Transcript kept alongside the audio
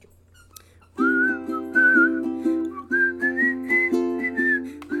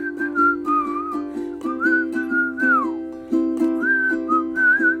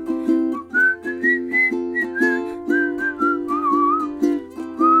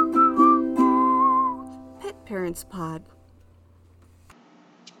Parents Pod.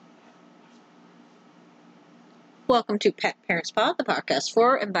 Welcome to Pet Parents Pod, the podcast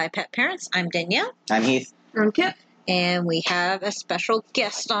for and by pet parents. I'm Danielle. I'm Heath. I'm Kip. And we have a special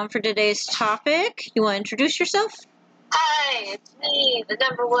guest on for today's topic. You want to introduce yourself? Hi, it's me, the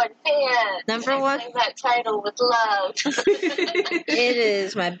number one fan. Number one? I claim that title with love. It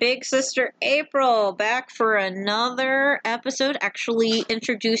is my big sister April, back for another episode, actually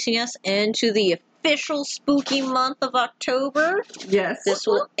introducing us into the official spooky month of October. Yes. This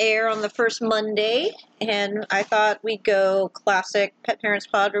will air on the first Monday, and I thought we'd go classic Pet Parents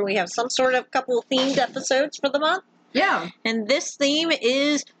Pod where we have some sort of couple of themed episodes for the month. Yeah. And this theme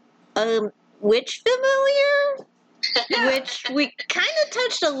is witch familiar? Which we kind of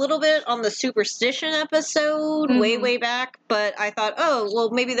touched a little bit on the superstition episode way back, but I thought, oh, well,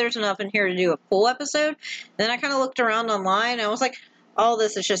 maybe there's enough in here to do a full episode. And then I kind of looked around online, and I was like, all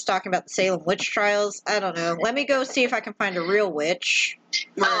this is just talking about the Salem witch trials. I don't know. Let me go see if I can find a real witch.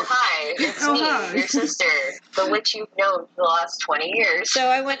 Oh, hi. It's me, your sister, the witch you've known for the last 20 years. So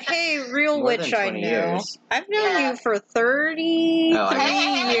I went, hey, real More witch than I 20 know. years. I've known Yeah. you for 33 Oh, I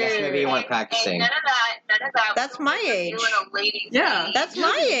guess years. maybe you weren't practicing. Hey, none of that. That's We my don't age. You in a lady's Yeah. age. That's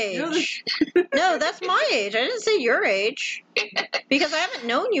my age. No, that's my age. I didn't say your age. Because I haven't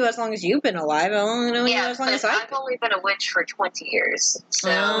known you as long as you've been alive. I've only known you Yeah, as long but as I've I've only been a witch for 20 years. So,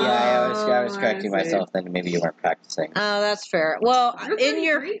 Yeah, I was Oh, correcting I see. myself. Then maybe you weren't practicing. Oh, that's fair. Well, You're in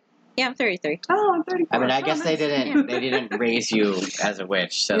your 33? yeah, I'm 33. Oh, I'm 34. I mean, I Oh, guess they nice. didn't raise you as a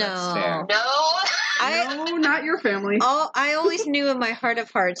witch, so that's No. fair. no. No, not your family. I always knew in my heart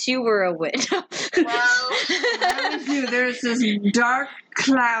of hearts you were a witch. I always knew there's this dark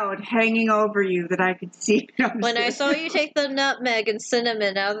cloud hanging over you that I could see. When I saw you take the nutmeg and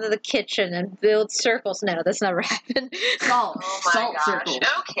cinnamon out of the kitchen and build circles, no, that's never happened. Salt. Oh my Salt gosh. circle.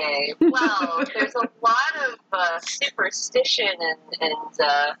 Okay. Well, there's a lot of superstition and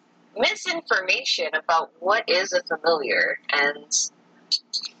misinformation about what is a familiar. And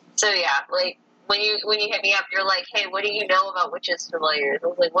so, yeah, like, when you hit me up, you're like, hey, what do you know about witches familiars? I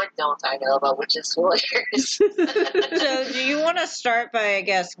was like, what don't I know about witches familiars? So, do you want to start by, I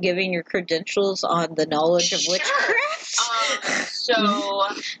guess, giving your credentials on the knowledge of Sure. witchcraft? So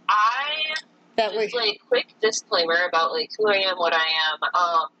I That way. just like quick disclaimer about like who I am, what I am.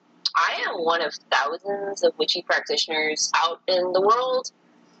 I am one of thousands of witchy practitioners out in the world.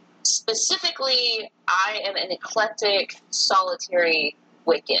 Specifically, I am an eclectic, solitary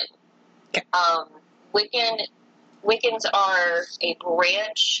Wiccan. Okay. Wiccans are a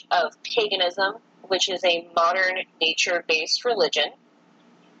branch of paganism, which is a modern nature-based religion.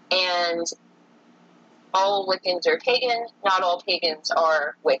 And all Wiccans are pagan, not all pagans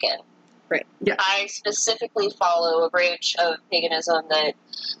are Wiccan. Right. Yeah. I specifically follow a branch of paganism that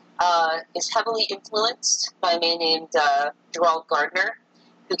is heavily influenced by a man named Gerald Gardner,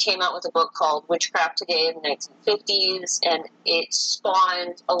 who came out with a book called Witchcraft Today in the 1950s, and it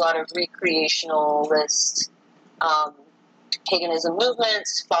spawned a lot of recreationalist paganism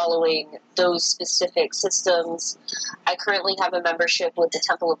movements following those specific systems. I currently have a membership with the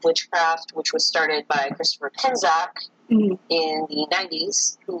Temple of Witchcraft, which was started by Christopher Penczak Mhm. in the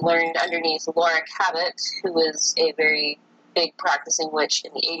 90s, who learned underneath Laura Cabot, who was a very big practicing witch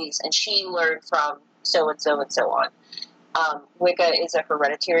in the 80s, and she learned from so-and-so and so on. Wicca is a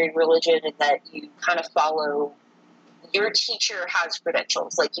hereditary religion in that you kind of follow, your teacher has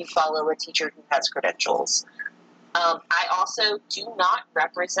credentials, like you follow a teacher who has credentials. I also do not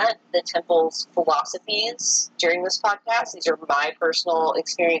represent the temple's philosophies during this podcast. These are my personal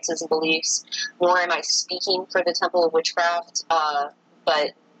experiences and beliefs, nor am I speaking for the Temple of Witchcraft,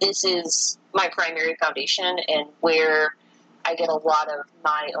 but this is my primary foundation and where I get a lot of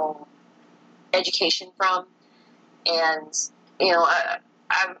my own education from. And, you know,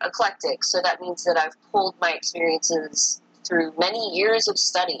 I'm eclectic, so that means that I've pulled my experiences through many years of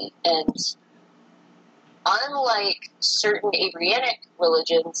study. And unlike certain Abrahamic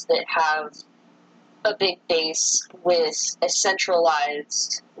religions that have a big base with a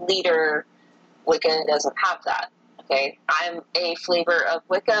centralized leader, Wicca doesn't have that. Okay, I'm a flavor of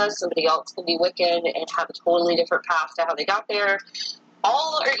Wicca. Somebody else can be Wiccan and have a totally different path to how they got there.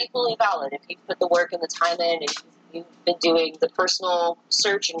 All are equally valid if you've put the work and the time in and you've been doing the personal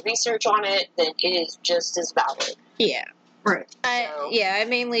search and research on it, then it is just as valid. Yeah. Right. I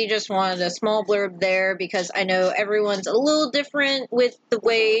mainly just wanted a small blurb there because I know everyone's a little different with the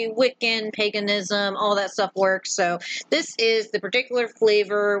way Wiccan, paganism, all that stuff works. So this is the particular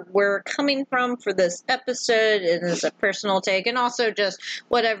flavor we're coming from for this episode, and it's a personal take, and also just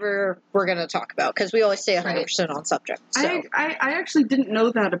whatever we're going to talk about because we always stay 100% on subject. So. I actually didn't know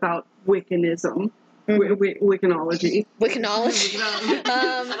that about Wiccanism. Wiccanology. Wiccanology.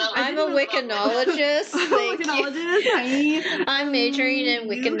 I'm a Wiccanologist. Thank you. Wiccanologist. I'm majoring in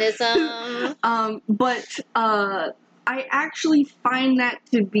Wiccanism. But I actually find that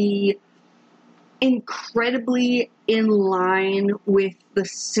to be incredibly in line with the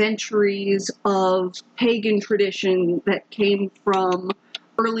centuries of pagan tradition that came from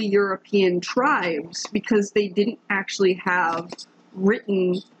early European tribes, because they didn't actually have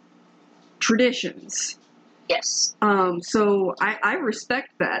written traditions. Yes. So I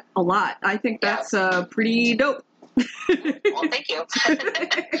respect that a lot. I think that's pretty dope. Well, thank you.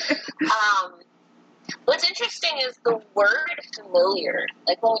 What's interesting is the word familiar.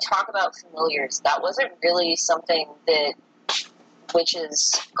 Like when we talk about familiars, that wasn't really something that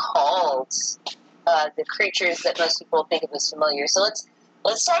witches called the creatures that most people think of as familiar. So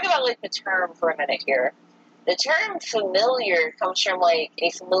let's talk about like the term for a minute here. The term familiar comes from like a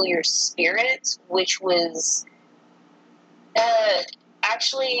familiar spirit, which was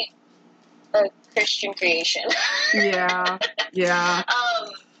actually a Christian creation. Yeah.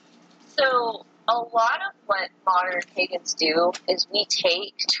 So a lot of what modern pagans do is we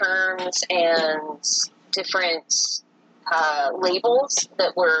take terms and different labels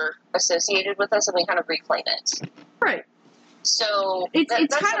that were associated with us and we kind of reclaim it. Right. So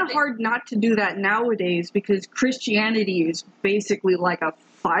it's kind of hard not to do that nowadays, because Christianity is basically like a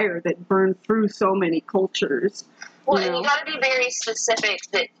fire that burned through so many cultures. Well, and you got to be very specific,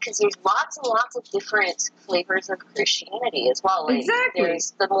 that because there's lots and lots of different flavors of Christianity as well. Like, exactly.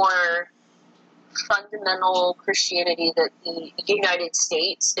 There's the more fundamental Christianity that the United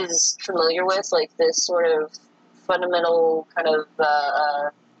States is familiar with, like this sort of fundamental kind of.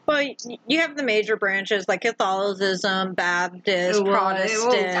 Well, you have the major branches like Catholicism, Baptist,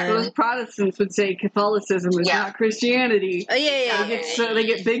 Protestant. Those Protestants would say Catholicism is not Christianity. Oh, yeah. They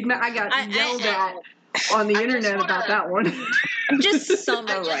get big. I got yelled at on the internet about that one. I'm just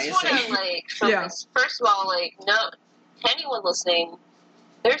summarizing. I just want to focus. First of all, no, anyone listening,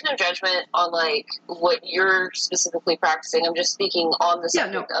 there's no judgment on what you're specifically practicing. I'm just speaking on the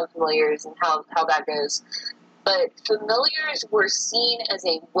subject of familiars and how that goes. But familiars were seen as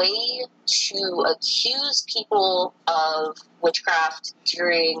a way to accuse people of witchcraft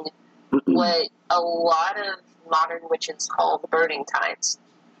during what a lot of modern witches call the Burning Times.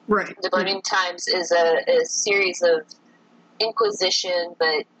 Right. The Burning Times is a series of inquisition,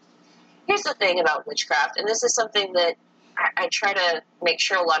 but here's the thing about witchcraft, and this is something that I try to make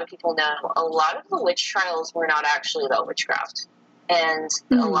sure a lot of people know. A lot of the witch trials were not actually about witchcraft. And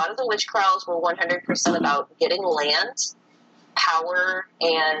a lot of the witch trials were 100% about getting land, power,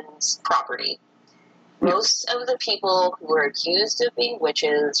 and property. Most of the people who were accused of being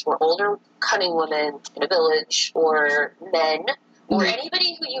witches were older, cunning women in a village, or men, or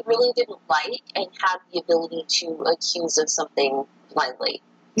anybody who you really didn't like and had the ability to accuse of something blindly.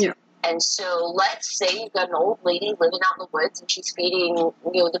 Yeah. And so let's say you've got an old lady living out in the woods and she's feeding,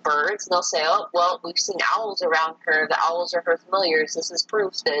 the birds, and they'll say, oh, well, we've seen owls around her. The owls are her familiars. This is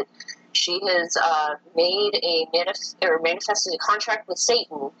proof that she has manifested a contract with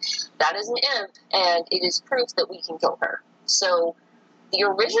Satan. That is an imp, and it is proof that we can kill her. So the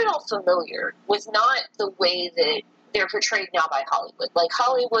original familiar was not the way that they're portrayed now by Hollywood. Like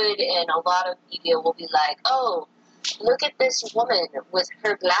Hollywood and a lot of media will be like, oh, look at this woman with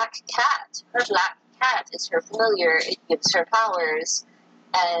her black cat. Her black cat is her familiar. It gives her powers.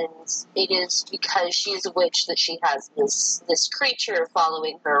 And it is because she is a witch that she has this creature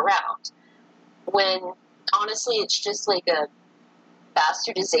following her around. When, honestly, it's just like a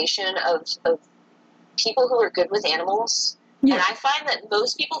bastardization of people who are good with animals. Yeah. And I find that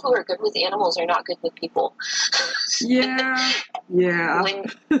most people who are good with animals are not good with people. Yeah. When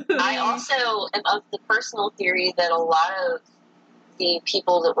I also am of the personal theory that a lot of the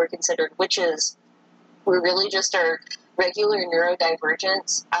people that were considered witches were really just our regular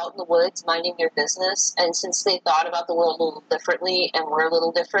neurodivergents out in the woods minding their business. And since they thought about the world a little differently and were a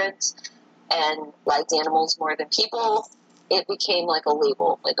little different and liked animals more than people, it became like a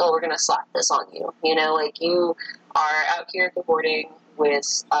label. Like, oh, we're going to slap this on you. You are out here cavorting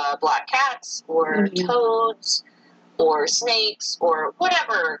with black cats or toads or snakes or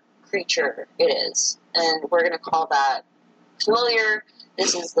whatever creature it is. And we're going to call that familiar.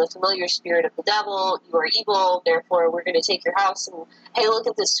 This is the familiar spirit of the devil. You are evil. Therefore, we're going to take your house and, hey, look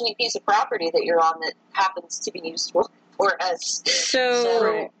at this sweet piece of property that you're on that happens to be useful for us.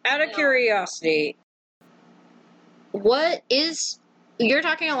 So out of curiosity, you're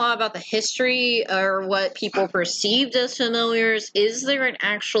talking a lot about the history or what people perceived as familiars. Is there an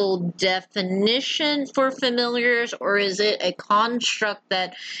actual definition for familiars, or is it a construct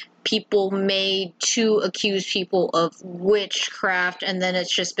that people made to accuse people of witchcraft, and then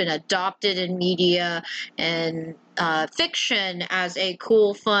it's just been adopted in media and fiction as a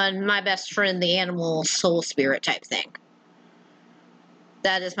cool, fun, my best friend, the animal soul spirit type thing.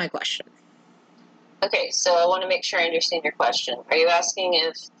 That is my question. Okay, so I want to make sure I understand your question. Are you asking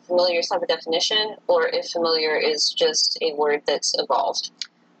if familiars have a definition, or if familiar is just a word that's evolved?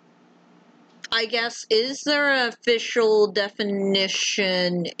 I guess, is there an official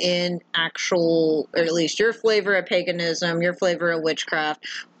definition in actual, or at least your flavor of paganism, your flavor of witchcraft,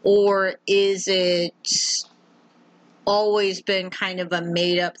 or is it always been kind of a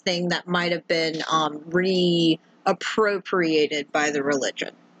made-up thing that might have been reappropriated by the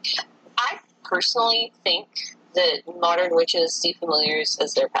religion? I personally think that modern witches see familiars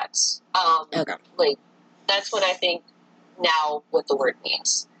as their pets. Okay. Like, that's what I think now what the word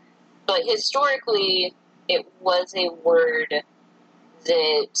means. But historically, it was a word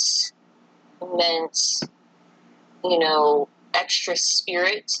that meant, extra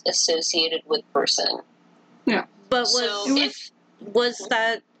spirit associated with person. Yeah. But So was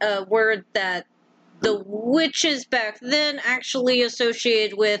that a word that the witches back then actually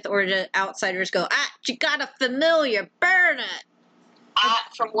associated with, or did outsiders go, you got a familiar, burn it?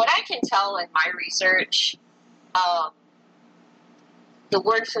 From what I can tell in my research, the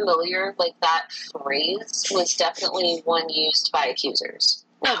word familiar, like that phrase, was definitely one used by accusers.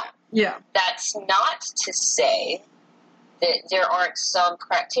 Now, Yeah. that's not to say that there aren't some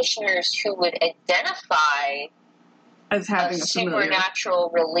practitioners who would identify As having a familiar. supernatural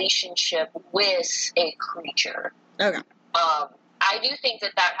relationship with a creature. Okay. I do think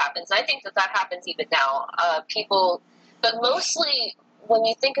that happens. I think that happens even now. People, but mostly when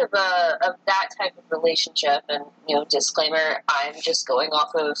you think of that type of relationship, and disclaimer, I'm just going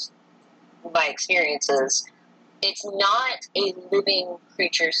off of my experiences. It's not a living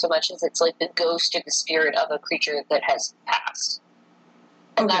creature so much as it's like the ghost or the spirit of a creature that has passed.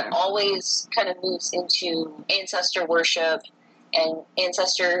 And Okay. that always kind of moves into ancestor worship and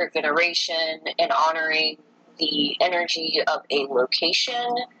ancestor veneration and honoring the energy of a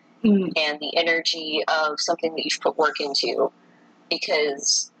location and the energy of something that you've put work into.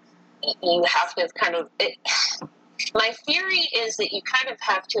 Because you have to kind of... my theory is that you kind of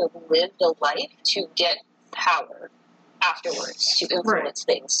have to have lived a life to get power afterwards to influence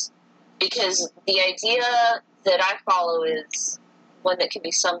things. Because the idea that I follow is one that can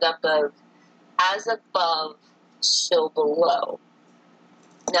be summed up of as above, so below.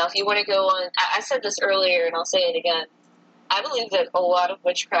 Now, if you want to go on, I said this earlier and I'll say it again. I believe that a lot of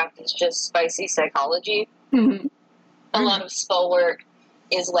witchcraft is just spicy psychology. Mm-hmm. A lot of spell work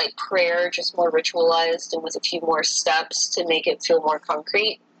is like prayer, just more ritualized and with a few more steps to make it feel more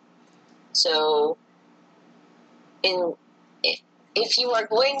concrete. So, if you are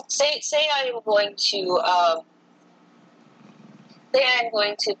going, say I'm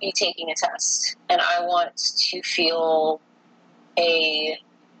going to be taking a test, and I want to feel a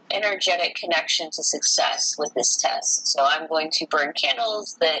energetic connection to success with this test. So I'm going to burn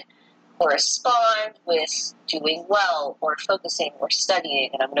candles that correspond with doing well or focusing or studying,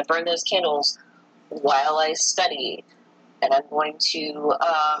 and I'm going to burn those candles while I study. And I'm going to,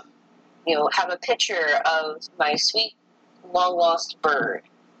 have a picture of my sweet, long-lost bird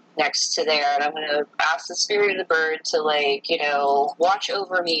next to there, and I'm going to ask the spirit of the bird to, watch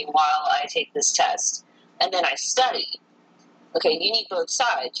over me while I take this test. And then I study. Okay, you need both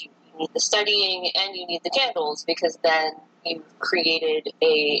sides. You need the studying and you need the candles, because then you've created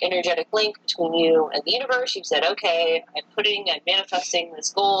a energetic link between you and the universe. You've said, okay, I'm manifesting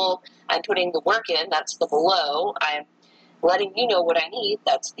this goal. I'm putting the work in. That's the below. I'm letting you know what I need.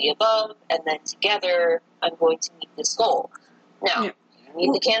 That's the above. And then together, I'm going to meet this goal. Now, you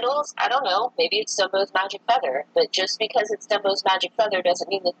need the candles? I don't know. Maybe it's Dumbo's magic feather. But just because it's Dumbo's magic feather doesn't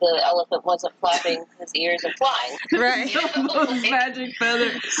mean that the elephant wasn't flapping his ears and flying. Right. Dumbo's magic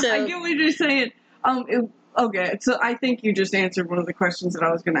feather. So, I get what you're saying. Okay, so I think you just answered one of the questions that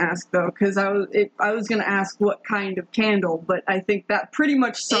I was going to ask, though, because I was going to ask what kind of candle, but I think that pretty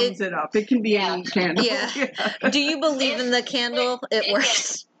much sums it up. It can be any candle. Yeah. Do you believe in the candle? It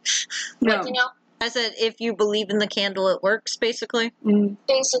works. No. I said, if you believe in the candle, it works, basically.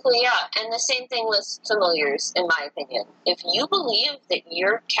 Basically, yeah. And the same thing with familiars, in my opinion. If you believe that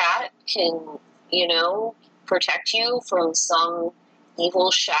your cat can, protect you from some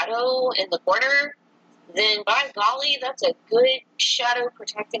evil shadow in the corner, then by golly, that's a good shadow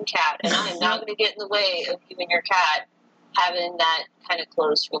protecting cat. And I am not going to get in the way of you and your cat having that kind of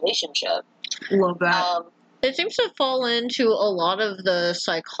close relationship. Love that. It seems to fall into a lot of the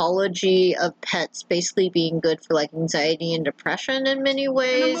psychology of pets basically being good for like anxiety and depression in many An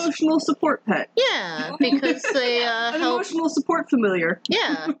ways. emotional support pet. Yeah, because they An help. emotional support familiar.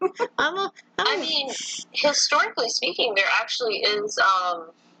 Yeah, I mean, historically speaking, there actually is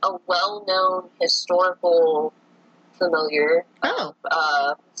a well-known historical familiar. Oh.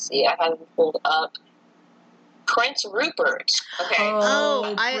 Let's see, I have him pulled up. Prince Rupert. Okay.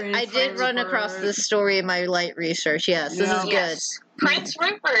 Oh, I Prince did run across Rupert. this story in my light research. Yes, this is good. Yes. Prince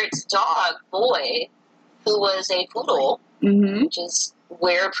Rupert's dog, Boy, who was a poodle, Mm-hmm. which is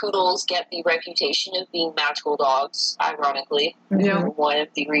where poodles get the reputation of being magical dogs, ironically. Yeah. One of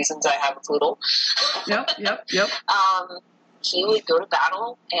the reasons I have a poodle. Yep. He would go to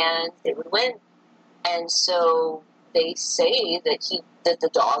battle and they would win. And so they say that the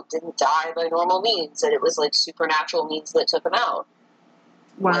dog didn't die by normal means, that it was like supernatural means that took him out.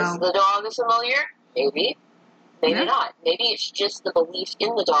 Wow. Was the dog a familiar? Maybe. Maybe Yeah. not. Maybe it's just the belief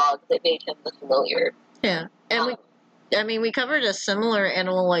in the dog that made him the familiar. Yeah, and we covered a similar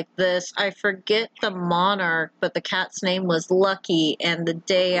animal like this. I forget the monarch, but the cat's name was Lucky, and the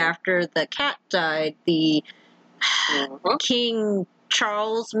day after the cat died, the Mhm. King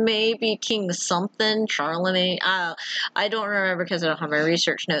Charles, maybe King something, Charlemagne. I don't remember because I don't have my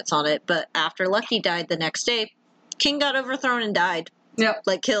research notes on it. But after Lucky died the next day, King got overthrown and died. Yep.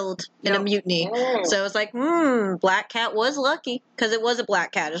 Like killed in a Yep. mutiny. Mm. So it's like, Black Cat was lucky because it was a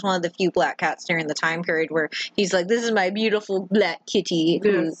black cat. It's one of the few black cats during the time period where he's like, "This is my beautiful black kitty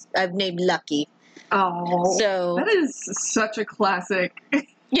who Yes. I've named Lucky." Oh. So That is such a classic.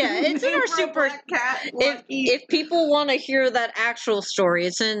 yeah, it's in name our for a super. black cat, If Lucky. if people want to hear that actual story,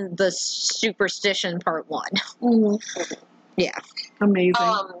 it's in the Superstition Part 1. Mhm. Yeah. Amazing.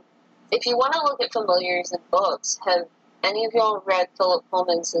 If you want to look at familiars in books, have any of y'all read Philip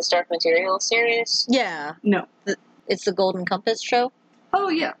Pullman's His Dark Materials series? Yeah, No. it's the Golden Compass show. Oh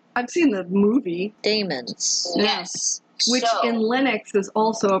yeah, I've seen the movie, Daemons. Yeah. Yes. which So, in Linux is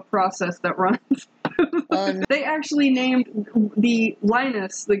also a process that runs. They actually named the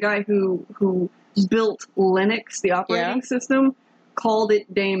Linus, the guy who built Linux, the operating system, called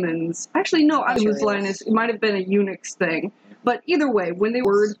it Daemons. Actually, no, it was Linus. It might have been a Unix thing. But either way, when they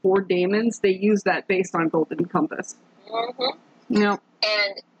word for Daemons, they use that based on Golden Compass. mhm. Yeah.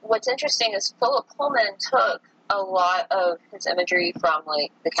 And what's interesting is Philip Pullman took a lot of his imagery from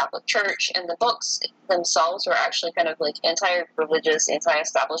like the Catholic Church, and the books themselves were actually kind of like anti-religious,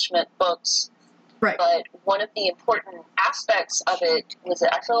 anti-establishment books. Right. But one of the important aspects of it was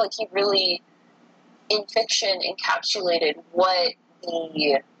that I feel like he really, in fiction, encapsulated what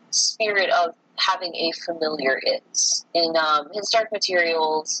the spirit of having a familiar is. In his Dark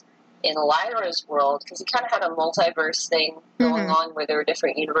Materials, in Lyra's world, because he kind of had a multiverse thing going on where there were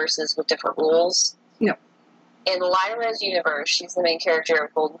different universes with different rules. Yep. In Lyra's universe, she's the main character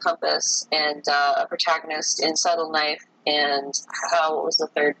of Golden Compass and a protagonist in Subtle Knife and what was the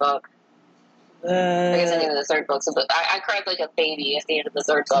third book? I guess the name of the third book's a book. I cried like a baby at the end of the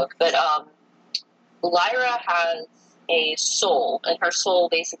third book. But Lyra has a soul, and her soul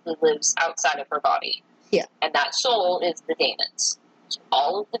basically lives outside of her body. Yeah. And that soul is the Daemons. So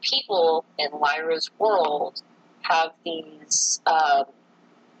all of the people in Lyra's world have these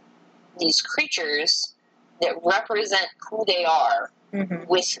creatures that represent who they are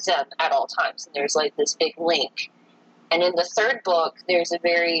with them at all times. And there's like this big link. And in the third book, there's a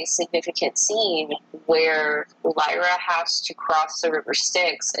very significant scene where Lyra has to cross the River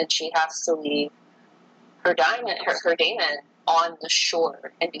Styx, and she has to leave her daemon on the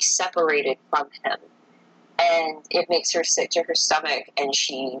shore and be separated from him. And it makes her sick to her stomach, and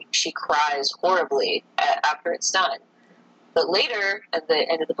she cries horribly after it's done. But later, at the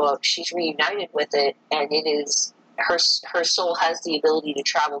end of the book, she's reunited with it, and it is her soul has the ability to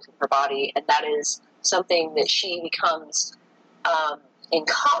travel through her body, and that is something that she becomes in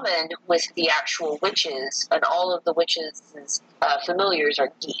common with the actual witches, and all of the witches' familiars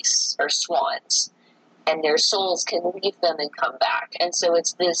are geese or swans, and their souls can leave them and come back. And so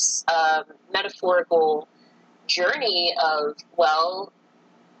it's this metaphorical journey of, well,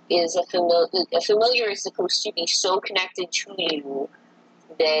 is a familiar is supposed to be so connected to you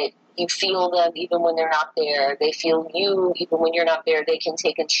that you feel them even when they're not there. They feel you even when you're not there. They can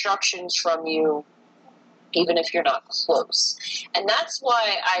take instructions from you even if you're not close. And that's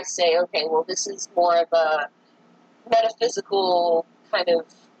why I say, okay, well, this is more of a metaphysical kind of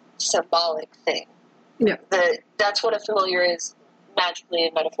symbolic thing. Yeah. That's what a familiar is, magically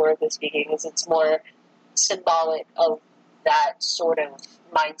and metaphorically speaking, is it's more symbolic of that sort of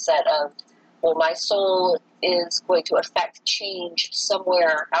mindset of well, my soul is going to affect change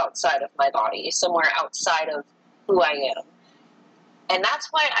somewhere outside of my body, somewhere outside of who I am. And that's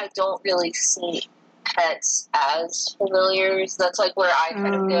why I don't really see pets as familiars. That's like where I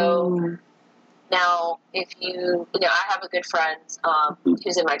kind of go. Now, if I have a good friend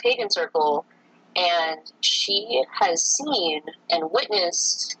who's in my pagan circle, and she has seen and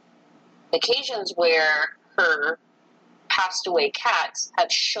witnessed occasions where her passed away cats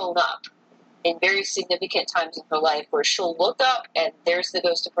have shown up in very significant times in her life, where she'll look up and there's the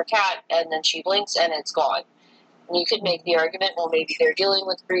ghost of her cat, and then she blinks and it's gone. And you could make the argument, well, maybe they're dealing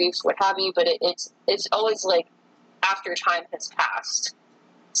with grief, what have you, but it's always like after time has passed,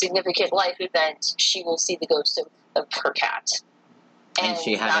 significant life event, she will see the ghost of her cat. And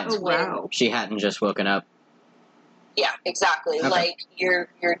she hadn't. that's when- Wow. She hadn't just woken up. Yeah, exactly. Okay. Like you're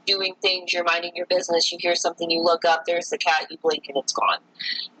doing things, you're minding your business, you hear something, you look up, there's the cat, you blink and it's gone.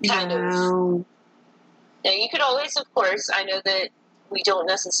 Kind of. Wow. Now you could always, of course, I know that we don't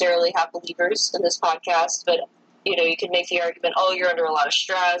necessarily have believers in this podcast, but you can make the argument, oh, you're under a lot of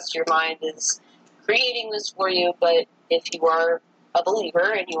stress, your mind is creating this for you, but if you are a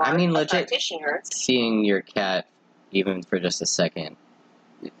believer and you are a legit, practitioner, seeing your cat, even for just a second.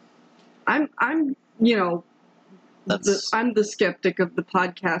 I'm I'm the skeptic of the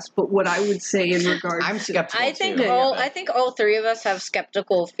podcast, but what I would say in regards I'm skeptical I think too. I think all three of us have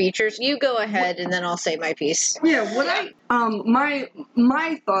skeptical features. You go ahead, and then I'll say my piece. my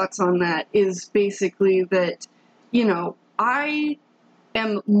thoughts on that is basically that, I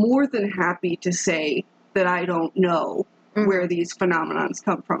am more than happy to say that I don't know where these phenomenons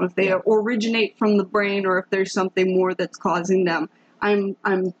come from. If they originate from the brain or if there's something more that's causing them, I'm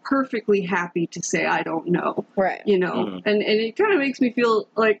perfectly happy to say I don't know. Right. And it kind of makes me feel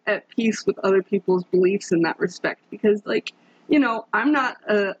like at peace with other people's beliefs in that respect, because I am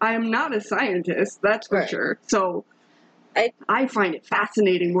not a scientist, that's for sure. So I find it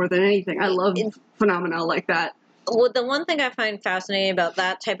fascinating more than anything. I love phenomena like that. Well, the one thing I find fascinating about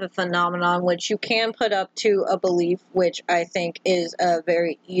that type of phenomenon, which you can put up to a belief, which I think is a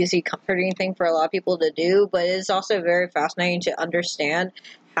very easy, comforting thing for a lot of people to do, but it's also very fascinating to understand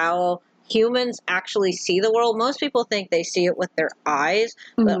how humans actually see the world. Most people think they see it with their eyes,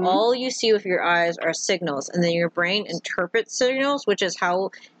 but all you see with your eyes are signals, and then your brain interprets signals, which is how,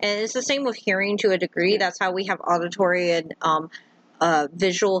 and it's the same with hearing to a degree. That's how we have auditory and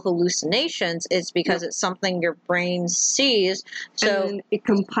visual hallucinations. It's because it's something your brain sees. So and it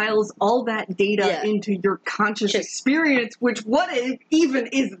compiles all that data into your conscious experience, which even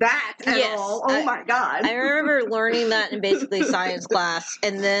is that at all? Oh my God. I remember learning that in basically science class,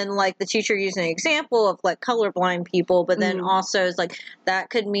 and then like the teacher used an example of like colorblind people, but then also it's like that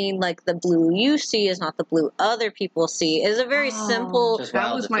could mean like the blue you see is not the blue other people see. It's a very simple.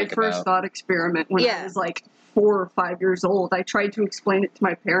 That was my first thought experiment when I was like 4 or 5 years old. I tried to explain it to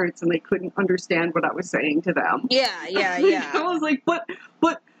my parents and they couldn't understand what I was saying to them. Yeah. I was like, but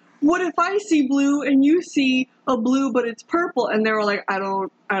what if I see blue and you see a blue but it's purple? And they were like, I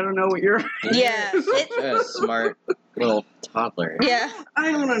don't know what you're Yeah. A smart little toddler. Yeah.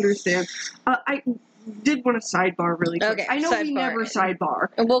 I don't understand. I did want to sidebar really quick. Okay, I know we never sidebar.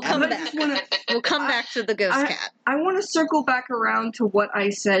 And we'll come but back. We'll come back to the ghost cat. I want to circle back around to what I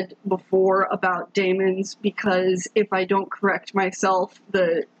said before about daemons, because if I don't correct myself,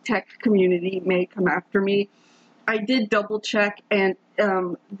 the tech community may come after me. I did double check, and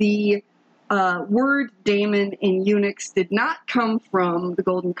the word daemon in Unix did not come from the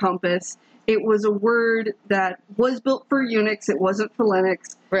Golden Compass. It was a word that was built for Unix. It wasn't for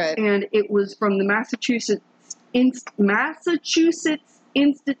Linux. Right. And it was from the Massachusetts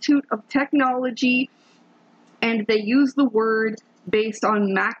Institute of Technology, and they used the word based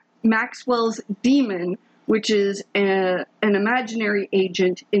on Maxwell's daemon, which is an imaginary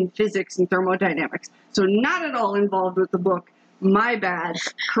agent in physics and thermodynamics. So not at all involved with the book. My bad.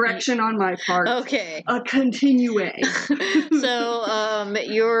 Correction on my part. Okay. Continuing. So,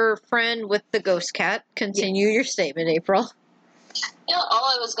 your friend with the ghost cat, continue your statement, April. All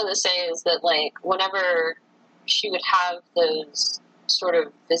I was going to say is that, like, whenever she would have those sort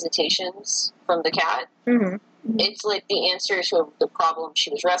of visitations from the cat, it's like the answer to the problem she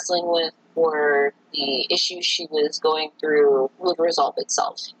was wrestling with or the issue she was going through would resolve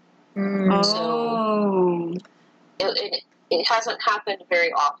itself. So it hasn't happened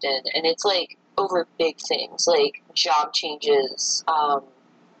very often, and it's like over big things like job changes,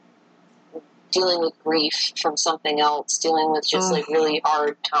 dealing with grief from something else, dealing with just like really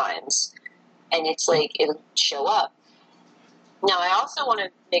hard times, and it's like it'll show up. Now, I also want to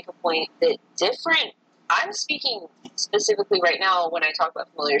make a point that I'm speaking specifically right now when I talk about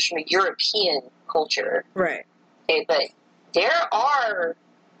familiars from a European culture. Right. Okay, but there are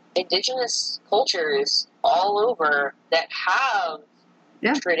indigenous cultures all over that have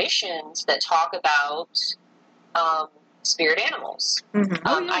traditions that talk about spirit animals. Mm-hmm.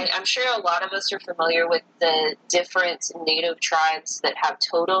 I'm sure a lot of us are familiar with the different native tribes that have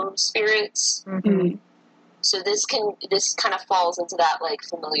totem spirits. Mm-hmm. So this kind of falls into that like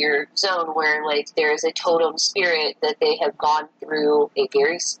familiar zone where like there's a totem spirit that they have gone through a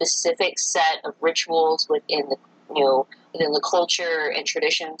very specific set of rituals within the within the culture and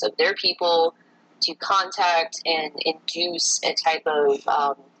traditions of their people to contact and induce a type of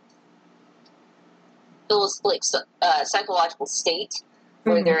psychological state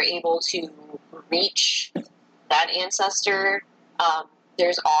where they're able to reach that ancestor.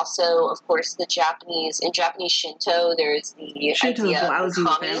 There's also, of course, in Japanese Shinto, there's the Shinto's idea lousy of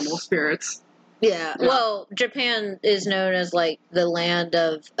with kami. animal spirits. Yeah. Well, Japan is known as like the land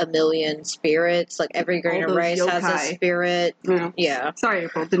of a million spirits. Like every grain All of those rice has a yokai. spirit. Yeah. Sorry,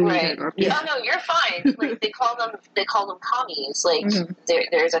 April. Didn't mean to Right. interrupt you. Yeah. Oh no, you're fine. Like they call them kamis. Like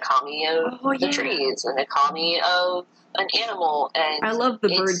there's a kami of the trees and a kami of an animal, and I love the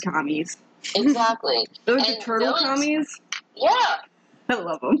bird commies. Exactly. Those are turtle commies. Yeah. I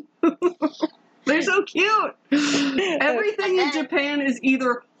love them. They're so cute. Everything in Japan is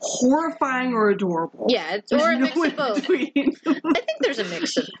either horrifying or adorable. Yeah, it's There's or a no mix in of both. between. I think there's a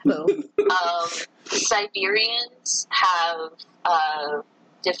mix of both. Siberians have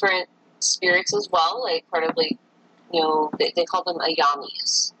different spirits as well, like part of like they call them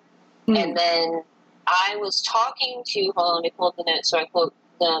ayamis. And then I was talking to, hold on, let me pull up the notes so I quote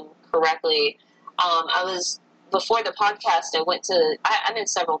them correctly. Before the podcast, I'm in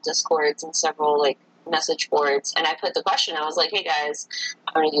several Discords and several like message boards, and I put the question, I was like, hey guys,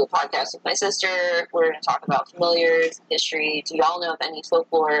 I'm going to do a podcast with my sister, we're going to talk about familiars, history, do y'all know of any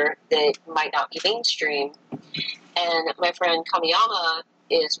folklore that might not be mainstream? And my friend Kamiyama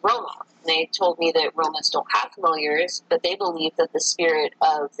is Roma. They told me that Romas don't have familiars, but they believe that the spirit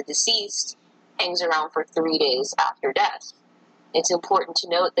of the deceased hangs around for 3 days after death. It's important to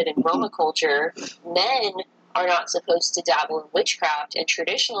note that in Roma culture, men are not supposed to dabble in witchcraft, and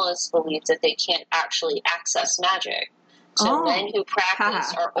traditionalists believe that they can't actually access magic. So men who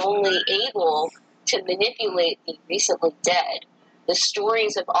practice are only able to manipulate the recently dead. The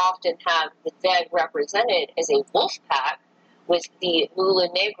stories have often had the dead represented as a wolf pack, with the Mula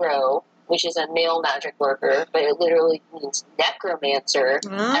Negro, which is a male magic worker, but it literally means necromancer,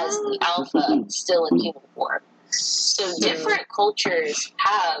 as the alpha, still in human form. So different cultures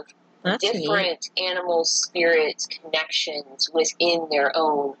have different animal spirit connections within their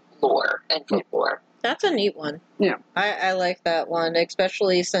own lore and folklore. That's a neat one. Yeah. I like that one,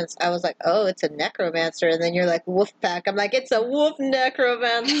 especially since I was like, oh, it's a necromancer, and then you're like, wolf pack. I'm like, it's a wolf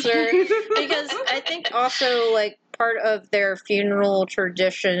necromancer. Because I think also, like, part of their funeral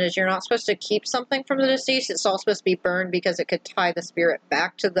tradition is you're not supposed to keep something from the deceased. It's all supposed to be burned because it could tie the spirit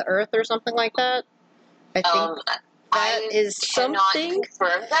back to the earth or something like that. I think that is something. I cannot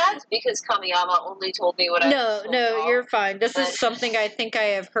confirm that because Kamiyama only told me what I was told. No, you're fine. This is something I think I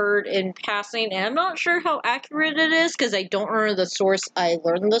have heard in passing, and I'm not sure how accurate it is because I don't remember the source I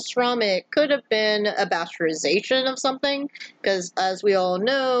learned this from. It could have been a bastardization of something because, as we all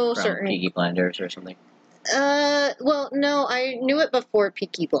know, From certain Peaky Blinders or something. Well, no, I knew it before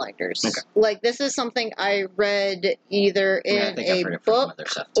Peaky Blinders. Okay. Like, this is something I read either in a book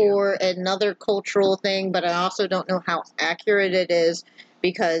or another cultural thing, but I also don't know how accurate it is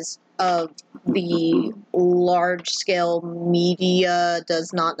because of the large-scale media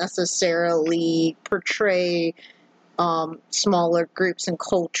does not necessarily portray smaller groups and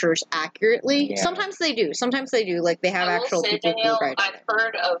cultures accurately. Yeah. Sometimes they do. Like, they have actual people Danielle, who write I've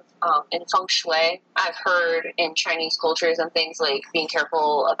heard of, in feng shui, I've heard in Chinese cultures and things like being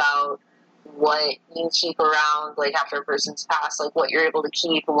careful about what you keep around, like after a person's passed, like what you're able to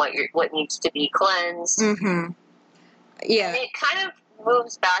keep and what needs to be cleansed. Mm-hmm. Yeah. And it kind of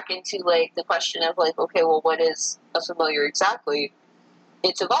moves back into like the question of like, okay, well, what is a familiar exactly?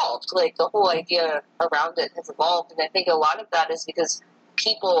 It's evolved. Like the whole idea around it has evolved, and I think a lot of that is because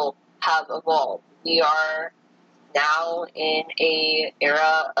people have evolved. We are now in a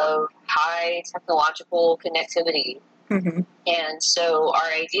era of high technological connectivity, and so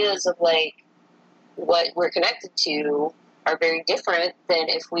our ideas of like what we're connected to are very different than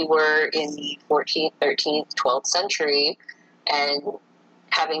if we were in the 14th, 13th, 12th century and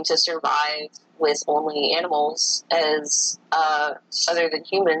having to survive with only animals as other than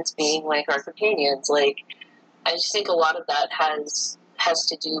humans being like our companions. Like, I just think a lot of that has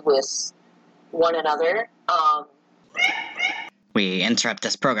to do with one another. We interrupt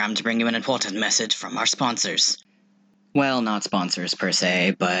this program to bring you an important message from our sponsors. Well, not sponsors per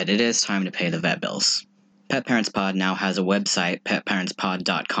se, but it is time to pay the vet bills. Pet Parents Pod now has a website,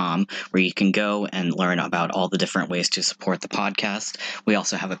 petparentspod.com, where you can go and learn about all the different ways to support the podcast. We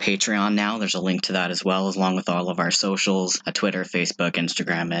also have a Patreon now. There's a link to that as well, along with all of our socials, Twitter, Facebook,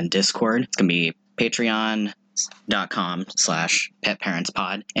 Instagram, and Discord. It's going to be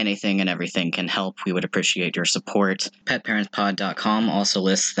patreon.com/petparentspod. Anything and everything can help. We would appreciate your support. Petparentspod.com also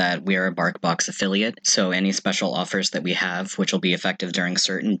lists that we are a BarkBox affiliate, so any special offers that we have, which will be effective during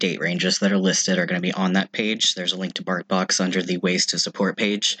certain date ranges that are listed, are going to be on that page. There's a link to BarkBox under the Ways to Support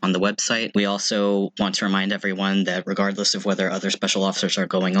page on the website. We also want to remind everyone that regardless of whether other special offers are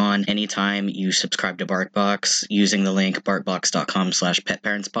going on, anytime you subscribe to BarkBox using the link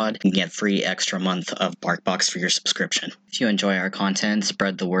barkbox.com/petparentspod, you can get free extra month of BarkBox for your subscription. If you enjoy our content,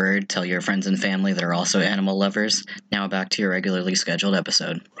 spread the word, tell your friends and family that are also animal lovers. Now back to your regularly scheduled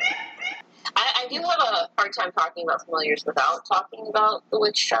episode. I do have a hard time talking about familiars without talking about the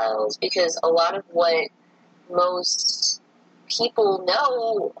witch trials, because a lot of what most people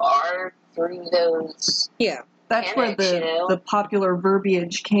know are through those. Yeah. That's where Panics, you know? the popular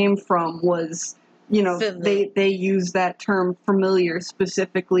verbiage came from, was, you know, they use that term familiar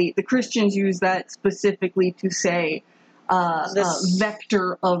specifically. The Christians use that specifically to say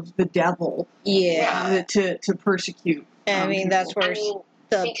vector of the devil. Yeah. To persecute. I mean, that's where the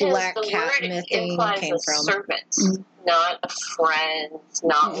because black the cat word mything implies came a from. servant, not a friend,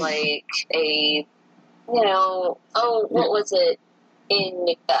 not like a, what was it in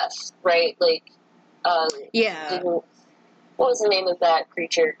Macbeth, right? Like, Yeah. what was the name of that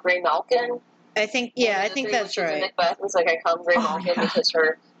creature? Grey Malkin? I think that's right. Macbeth was like, I come Grey Malkin because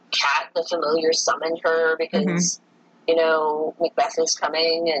her cat, the familiar, summoned her because, Macbeth is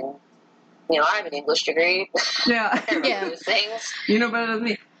coming, and, I have an English degree. Yeah. I remember those things. You know better than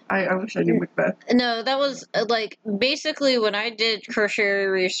me. I wish I knew Macbeth. No, that was, basically when I did cursory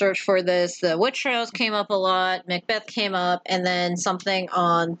research for this, the witch trials came up a lot, Macbeth came up, and then something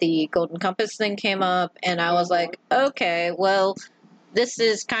on the Golden Compass thing came up, and I was like, okay, well, this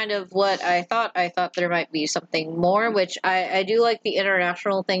is kind of what I thought. I thought there might be something more, which I do like the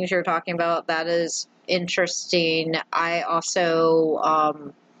international things you're talking about. That is interesting. I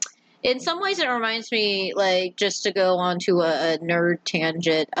also, in some ways, it reminds me, just to go on to a nerd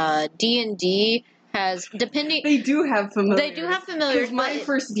tangent, D&D has, They do have familiars. They do have familiars. Because my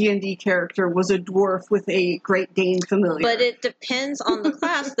first D&D character was a dwarf with a Great Dane familiar. But it depends on the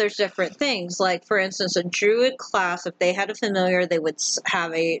class. There's different things. Like, for instance, a druid class, if they had a familiar, they would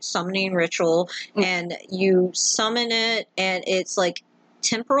have a summoning ritual, and you summon it, and it's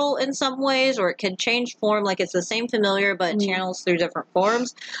temporal in some ways, or it can change form. It's the same familiar, but channels through different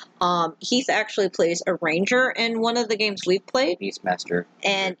forms. Heath actually plays a ranger in one of the games we've played. Beastmaster.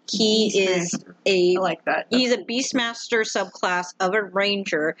 And he is I like that. He's a Beastmaster subclass of a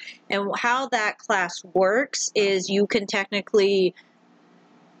ranger. And how that class works is you can technically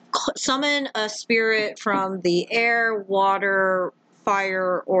summon a spirit from the air, water,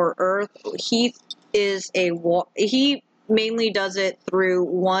 fire, or earth. Heath is he mainly does it through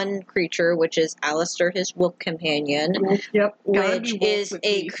one creature, which is Alistair, his wolf companion, which is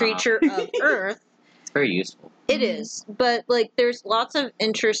a creature of earth. It's very useful. It is, but there's lots of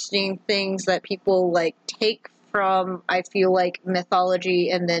interesting things that people take from, I feel like, mythology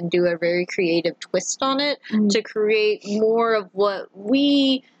and then do a very creative twist on it to create more of what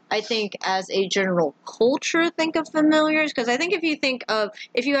we, I think, as a general culture, think of familiars. Because I think if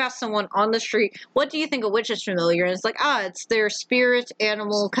you ask someone on the street, what do you think a witch is familiar? And it's it's their spirit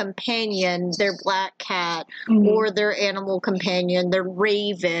animal companion, their black cat, or their animal companion, their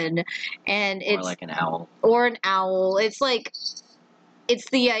raven. And it's more like an owl. Or an owl. It's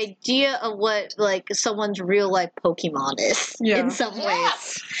the idea of what someone's real life Pokemon is in some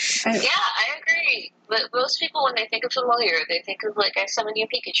ways. Yeah, I agree. But most people, when they think of familiar, they think of I summon you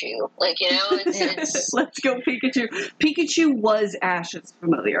Pikachu. It's Let's go Pikachu. Pikachu was Ash's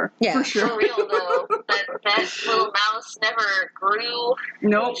familiar. Yeah, for sure. For real though. That little mouse never grew.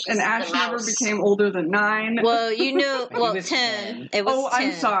 Nope, and Ash never became older than 9. Well, 10. It was 10.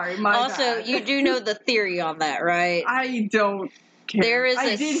 I'm sorry. My bad. You do know the theory on that, right? I don't care.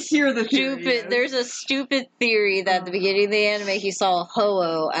 I did hear the theory. There's a stupid theory that at the beginning of the anime he saw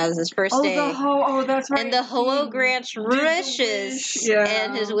Ho-Oh as his first name. That's right. And the Ho-Oh grants wishes,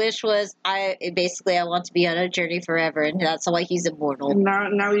 and his wish was, I want to be on a journey forever, and that's why he's immortal. And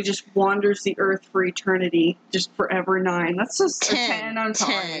now he just wanders the earth for eternity, just forever 9. That's just 10. I'm 10.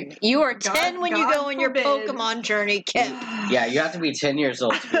 sorry. You are 10 when you go on your Pokemon journey, Kip. Yeah, you have to be 10 years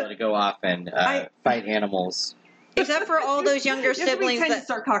old to be able to go off and fight animals. Except for all those younger You have to be siblings 10 to that,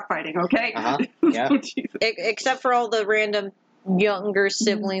 start cockfighting, okay? Yeah. Jesus. except for all the random younger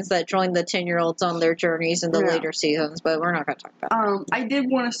siblings that joined the 10-year-olds on their journeys in the Yeah. later seasons, but we're not going to talk about that. I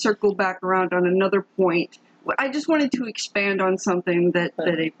did want to circle back around on another point. I just wanted to expand on something that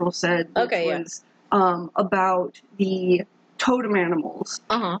April said, which Okay, yeah. was about the totem animals.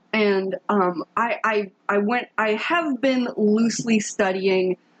 Uh-huh. And I have been loosely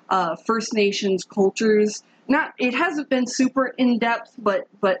studying First Nations cultures. It hasn't been super in depth, but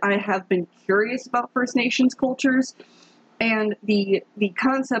I have been curious about First Nations cultures. And the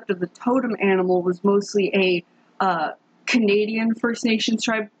concept of the totem animal was mostly a Canadian First Nations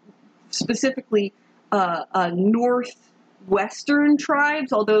tribe, specifically northwestern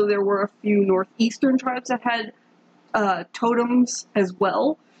tribes, although there were a few northeastern tribes that had totems as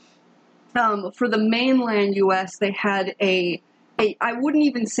well. For the mainland U.S., they had I wouldn't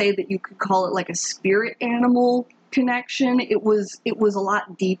even say that you could call it like a spirit animal connection. It was a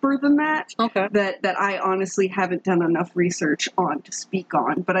lot deeper than that. Okay. That I honestly haven't done enough research on to speak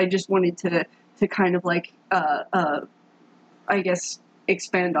on. But I just wanted to kind of like I guess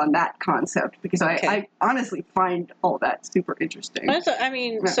expand on that concept because Okay. I honestly find all that super interesting.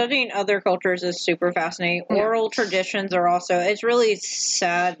 Studying other cultures is super fascinating. Yeah. Oral traditions are also, it's really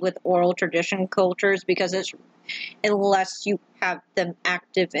sad with oral tradition cultures because unless you have them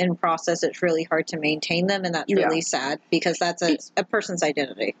active in process, it's really hard to maintain them, and that's really sad because that's a person's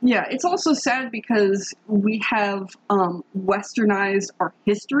identity. Yeah, it's also sad because we have westernized our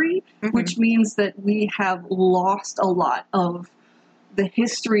history, which means that we have lost a lot of the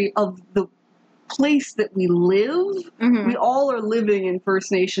history of the place that we live. We all are living in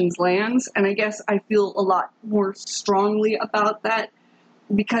First Nations lands, and I guess I feel a lot more strongly about that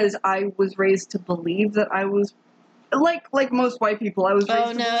because I was raised to believe that I was like most white people. I was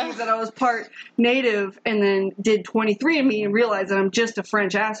raised to believe that I was part Native, and then did 23andMe and realized that I'm just a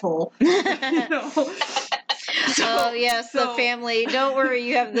French asshole. You know? The family. Don't worry,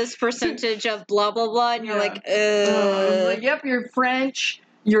 you have this percentage of blah blah blah, and you're like, yep, you're French,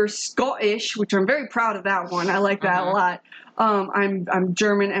 you're Scottish, which I'm very proud of that one. I like that a lot. I'm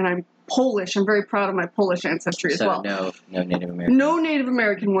German and I'm Polish. I'm very proud of my Polish ancestry as well. No Native American. No Native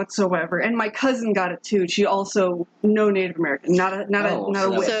American whatsoever, and my cousin got it too. She also no Native American, not a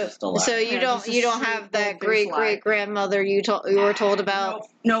witch. So you don't have that great grandmother you were told about.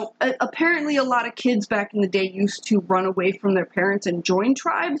 No. Apparently, a lot of kids back in the day used to run away from their parents and join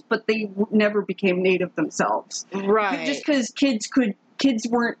tribes, but they never became Native themselves. Right. Just because kids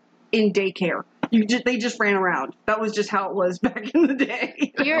weren't in daycare. They just ran around. That was just how it was back in the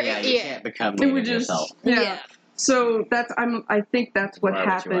day. You can't become Native yourself. Yeah. So I think that's what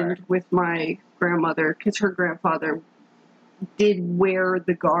happened with my grandmother, because her grandfather did wear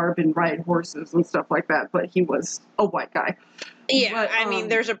the garb and ride horses and stuff like that, but he was a white guy. Yeah, But,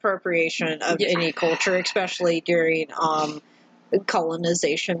 there's appropriation of any culture, especially during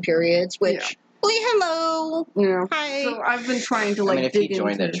colonization periods, which... hello. Yeah. Hi. So I've been trying to if you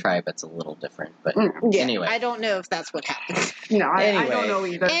joined a tribe, it's a little different. But anyway, I don't know if that's what happens. No, I don't know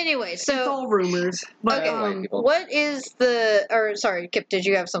either. Anyway, so it's all rumors. But what is sorry, Kip? Did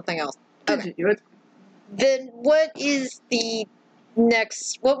you have something else? Okay. Then what is the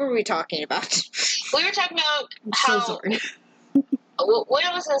next? What were we talking about? We were talking about how. So sorry. What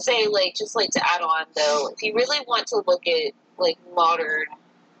I was gonna say, just to add on though, if you really want to look at modern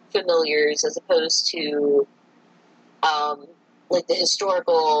familiars as opposed to the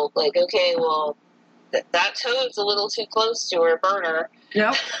historical, okay, well that toad's a little too close to her burner.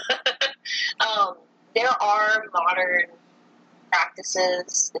 Yep. There are modern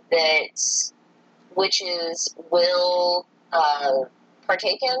practices that witches will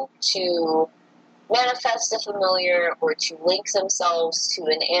partake in to manifest a familiar or to link themselves to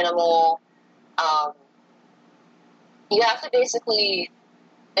an animal. You have to basically,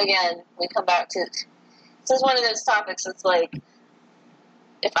 again, we come back to, this is one of those topics that's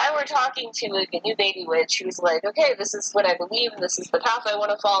if I were talking to a new baby witch who's okay, this is what I believe, and this is the path I want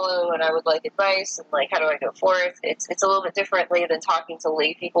to follow, and I would like advice, and how do I go forth? It's a little bit differently than talking to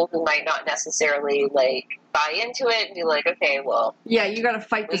lay people who might not necessarily buy into it and be okay, well. Yeah, you got to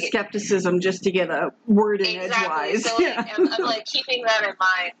fight the skepticism just to get a word in edgewise. So I'm keeping that in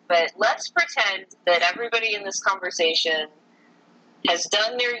mind, but let's pretend that everybody in this conversation has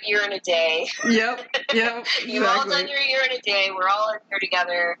done their year in a day. Yep. You've all done your year in a day. We're all in here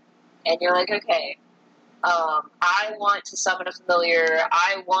together. And you're okay, I want to summon a familiar.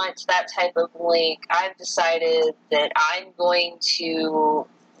 I want that type of link. I've decided that I'm going to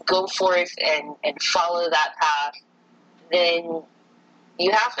go forth and follow that path. Then,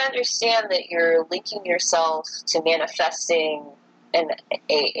 you have to understand that you're linking yourself to manifesting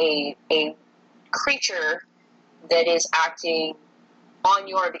a creature that is acting on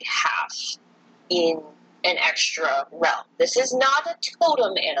your behalf in an extra realm. This is not a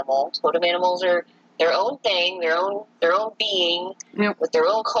totem animal. Totem animals are their own thing, their own being, with their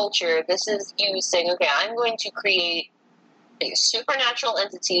own culture. This is you saying, okay, I'm going to create a supernatural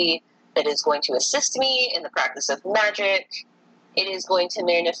entity that is going to assist me in the practice of magic. It is going to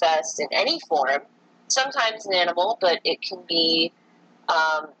manifest in any form, sometimes an animal, but it can be,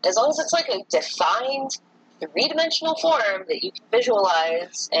 as long as it's like a defined three-dimensional form that you can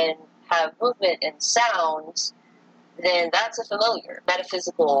visualize and have movement and sound, then that's a familiar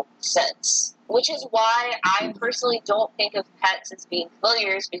metaphysical sense. Which is why I personally don't think of pets as being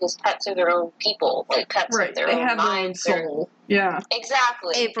familiars, because pets are their own people. Like, pets have their own minds. Their own soul. Yeah.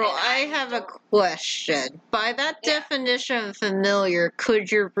 Exactly. April, I have a question. By that definition of familiar,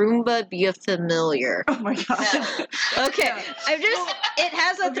 could your Roomba be a familiar? Oh my god. No. Okay. It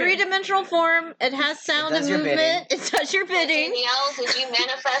has a three-dimensional form, it has sound and movement, it does your bidding. Danielle, did you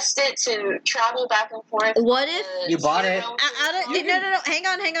manifest it to travel back and forth? What if you bought it? No, hang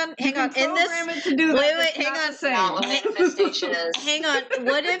on. In this, it to do that. wait, hang on. Not what manifestation is. Hang on.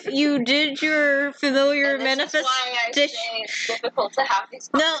 What if you did your familiar manifestation? Why I say it's difficult to have these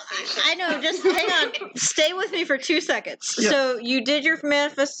conversations. No, I know. Just hang on. Stay with me for 2 seconds. Yeah. So you did your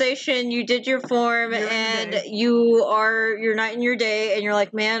manifestation, you did your form, and you're not in your day, and you're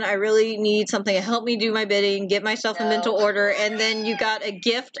like, man, I really need something to help me do my bidding, get myself in mental order, and then you got a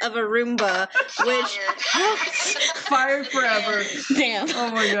gift of a Roomba, which Fired forever. damn.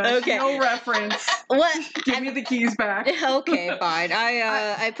 Oh my god. Okay. No reference. What? Give me the keys back. Okay, fine.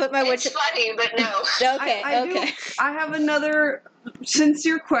 I put my witch. It's funny, but no. Okay, okay. I have another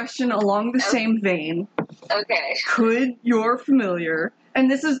sincere question along the same vein. Okay. Could your familiar, and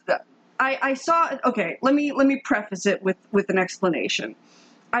this is I saw, okay, let me preface it with an explanation.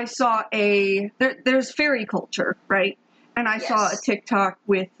 I saw there's fairy culture, right? And I saw a TikTok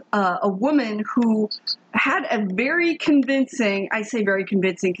with a woman who had a very convincing, I say very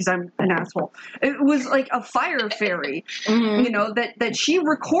convincing because I'm an asshole. It was like a fire fairy, you know, that she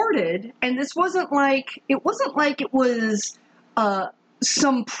recorded, and this wasn't like it was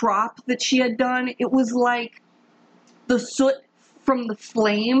some prop that she had done. It was like the soot from the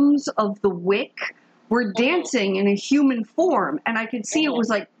flames of the wick were dancing in a human form, and I could see it was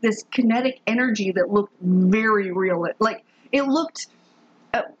like this kinetic energy that looked very real. Like it looked.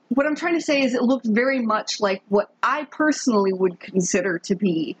 What I'm trying to say is, it looked very much like what I personally would consider to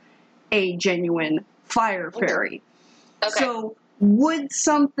be a genuine fire fairy. Okay. So, would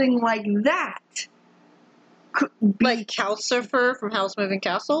something like that be Like Calcifer from House Moving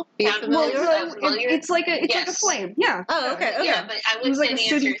Castle? Be Yeah, familiar? well, familiar? it's like a Yes. flame. Yeah. Oh, okay. Yeah, but I It would was say like a the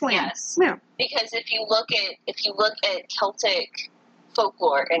city answer is flame. yes. Yeah. Because if you look at Celtic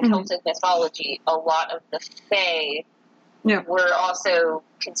folklore and Celtic mythology, a lot of the Fae were also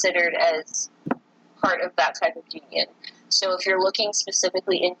considered as part of that type of union. So if you're looking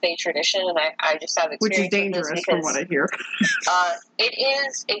specifically in Fae tradition, and I just have experience Which is with dangerous this from what I hear. it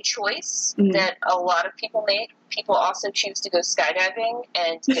is a choice that a lot of people make. People also choose to go skydiving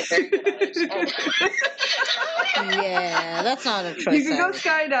and get very good at it. Yeah, that's not a choice. You could go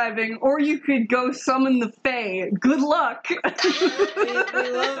skydiving, or you could go summon the Fae. Good luck. we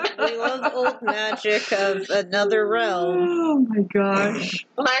love old magic of another realm. Oh my gosh.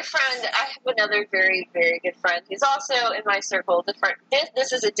 My friend, I have another very, very good friend who's also in my circle.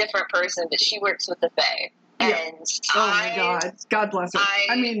 This is a different person, but she works with the Fae. Yeah. And Oh my god. God bless her.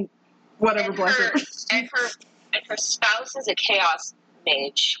 I mean, whatever, bless her. And her spouse is a chaos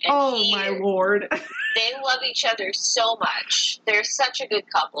mage. And Oh my lord. They love each other so much. They're such a good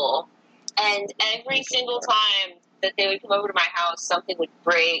couple. And every single time that they would come over to my house, something would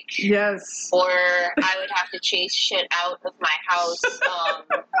break. Yes. Or I would have to chase shit out of my house.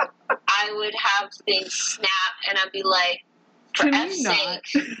 I would have things snap, and I'd be like, for F's sake.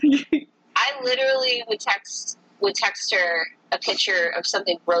 I literally would text her a picture of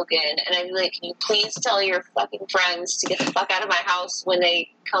something broken, and I'd be like, can you please tell your fucking friends to get the fuck out of my house when they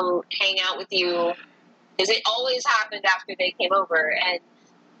come hang out with you? Because it always happened after they came over. And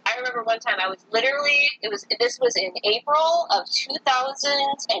I remember one time this was in April of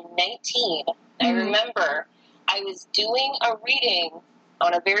 2019. I remember I was doing a reading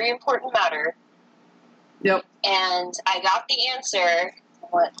on a very important matter. Yep. And I got the answer. I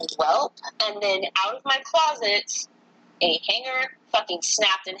went, well, and then out of my closet, a hanger fucking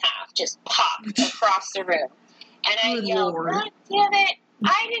snapped in half, just popped across the room. And I yelled, God damn it,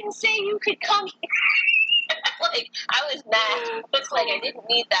 I didn't say you could come here. like, I was mad. It's like I didn't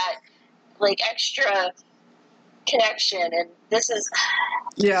need that, like, extra connection, and this is...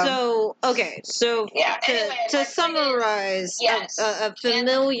 Yeah. So, okay, so Yeah, to, anyway, to my summarize, point is, yes, a can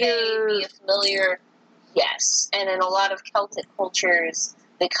the familiar... Fae be a familiar? Yes, and in a lot of Celtic cultures,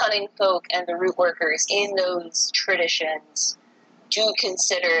 the cunning folk and the root workers in those traditions do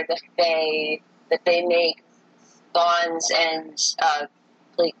consider the Fae, that they make bonds and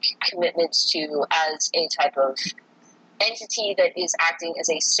like commitments to, as a type of entity that is acting as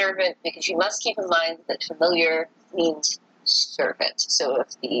a servant, because you must keep in mind that familiar means servant. So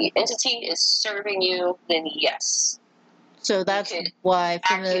if the entity is serving you, then yes. So that's why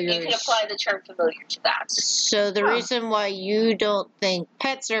familiar. You can apply the term familiar to that. So the reason why you don't think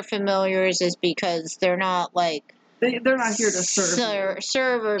pets are familiars is because they're not like they're not here to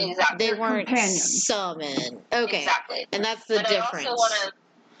serve. Or exactly. They weren't companions. Summoned. Okay, exactly. And that's the difference. I also want to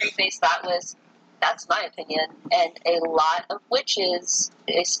preface that with, that's my opinion, and a lot of witches,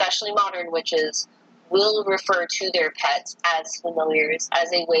 especially modern witches, will refer to their pets as familiars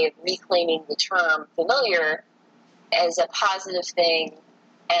as a way of reclaiming the term familiar as a positive thing,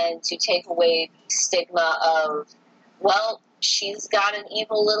 and to take away the stigma of, well, she's got an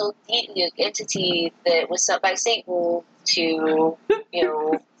evil little entity that was sent by Satan to, you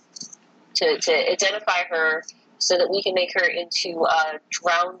know, to identify her so that we can make her into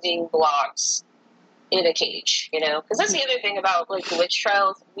drowning blocks in a cage, you know? Because that's the other thing about, like, the witch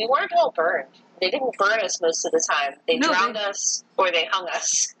trials. We weren't all burned. They didn't burn us most of the time. They drowned us or they hung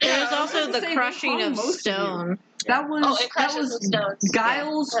us. There's also the crushing of stone. That was stones.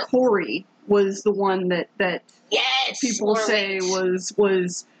 Giles Corey was the one that yes, people say was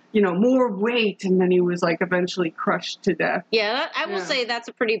more weight, and then he was like eventually crushed to death. Yeah, I will say that's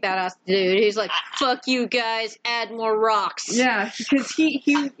a pretty badass dude. He's like, fuck you guys, add more rocks. Yeah, because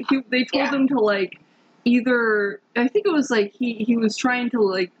they told him to, like, either, I think it was like he was trying to,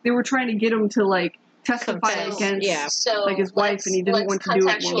 like, they were trying to get him to, like, testify against like his wife, and he didn't want to do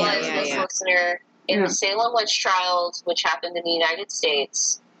it. This listener. In the Salem witch trials, which happened in the United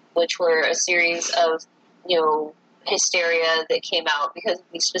States, which were a series of, hysteria that came out because of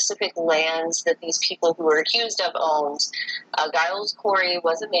these specific lands that these people who were accused of owned. Giles Corey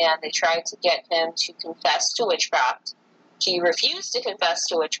was a man. They tried to get him to confess to witchcraft. He refused to confess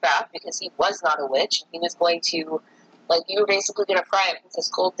to witchcraft because he was not a witch. He was going to, you were basically going to pry it with his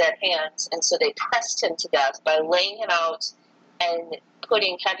cold, dead hands. And so they pressed him to death by laying him out and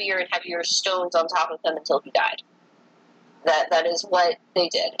putting heavier and heavier stones on top of him until he died. That is what they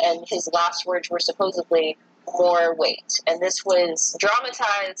did. And his last words were supposedly, more weight. And this was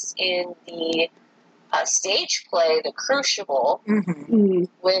dramatized in the stage play, The Crucible,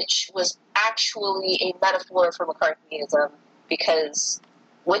 which was actually a metaphor for McCarthyism, because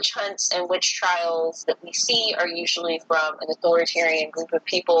witch hunts and witch trials that we see are usually from an authoritarian group of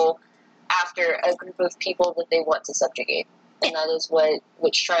people after a group of people that they want to subjugate. And that is what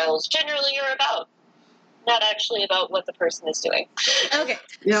witch trials generally are about. Not actually about what the person is doing. Okay,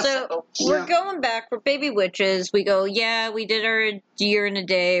 so we're going back. We're baby witches. We go, we did our year in a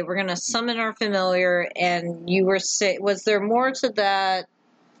day. We're going to summon our familiar. And you were was there more to that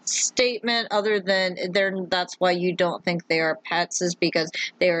statement other than that's why you don't think they are pets, is because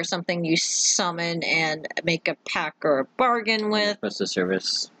they are something you summon and make a pact or a bargain with? What's the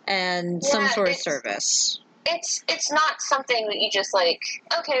service? And some sort of service. It's not something that you just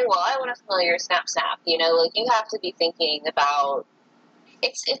okay, well, I want a familiar, snap. You have to be thinking about,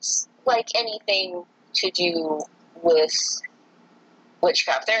 it's like anything to do with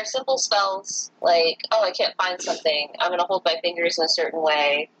witchcraft. There are simple spells, I can't find something. I'm going to hold my fingers in a certain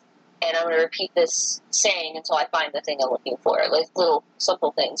way, and I'm going to repeat this saying until I find the thing I'm looking for. Little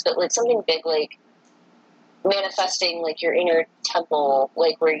simple things. But something big, manifesting, your inner temple,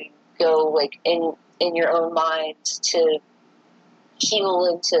 where you go, in your own mind to heal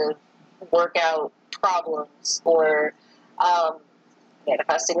and to work out problems, or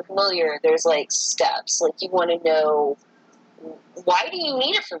manifesting a familiar. There's steps. You want to know, why do you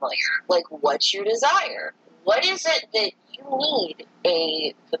need a familiar? What's your desire? What is it that you need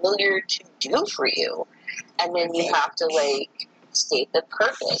a familiar to do for you? And then you have to state the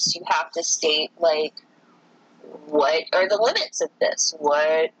purpose. You have to state what are the limits of this?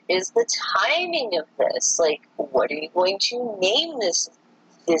 What is the timing of this? What are you going to name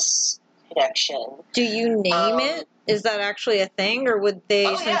this connection? Do you name it? Is that actually a thing, or would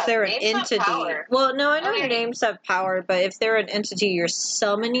they, since they're an entity? Well, no, I know names have power, but if they're an entity you're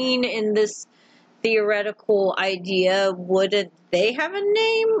summoning in this theoretical idea, wouldn't they have a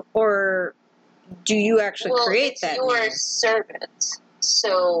name, or do you actually create that name? It's your servant.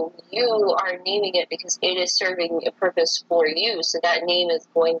 So you are naming it because it is serving a purpose for you. So that name is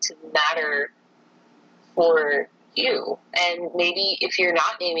going to matter for you. And maybe if you're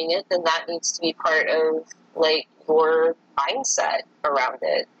not naming it, then that needs to be part of like your mindset around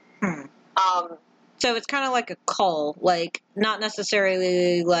it. So it's kind of like a call, like not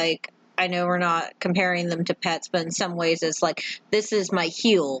necessarily like, I know we're not comparing them to pets, but in some ways it's like, this is my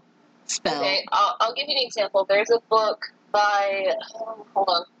heal spell. Okay, I'll give you an example. There's a book by, hold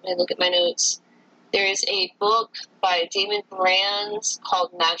on, let me look at my notes. There's a book by Damon Brand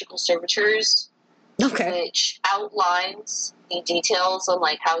called Magical Servitors, which outlines the details on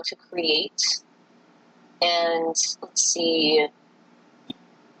like how to create. And let's see,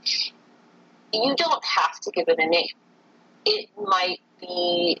 you don't have to give it a name. It might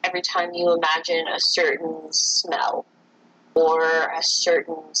be every time you imagine a certain smell or a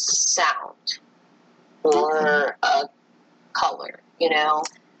certain sound or a color, you know?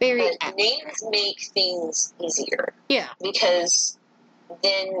 But names make things easier. Yeah. Because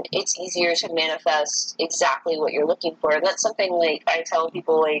then it's easier to manifest exactly what you're looking for. And that's something like I tell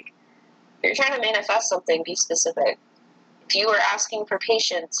people, like, if you're trying to manifest something, be specific. If you are asking for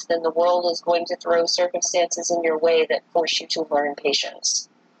patience, then the world is going to throw circumstances in your way that force you to learn patience.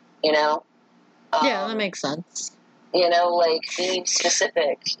 You know? Yeah, that makes sense. You know, like, be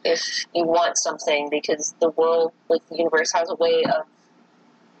specific if you want something, because the world, like, the universe has a way of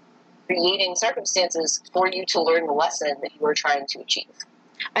creating circumstances for you to learn the lesson that you are trying to achieve.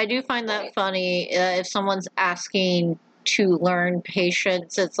 I do find that funny. If someone's asking to learn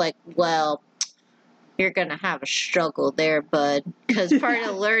patience, it's like, well, you're going to have a struggle there, bud. Because part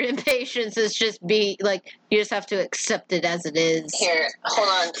of learning patience is just be, like, you just have to accept it as it is. Here, hold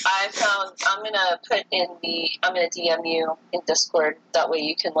on. I'm going to I'm going to DM you in Discord. That way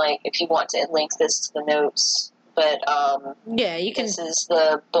you can, like, if you want to link this to the notes. But, yeah, you can. This is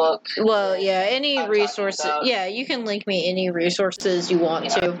the book. Well, yeah, any resources. Yeah, you can link me any resources you want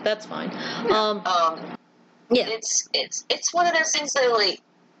to. That's fine. Yeah. It's one of those things that, like,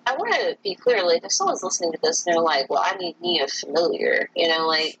 I want to be clear, like, if someone's listening to this and they're like, well, I need me a familiar, you know,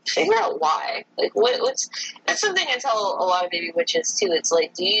 like, figure out why. Like, what's, that's something I tell a lot of baby witches, too. It's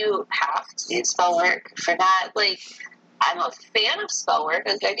like, do you have to do spell work for that? Like, I'm a fan of spell work.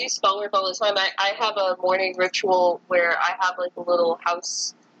 Like, I do spell work all the time. I have a morning ritual where I have, like, a little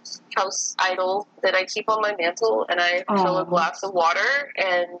house idol that I keep on my mantle, and I fill a glass of water,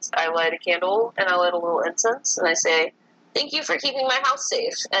 and I light a candle, and I light a little incense, and I say, thank you for keeping my house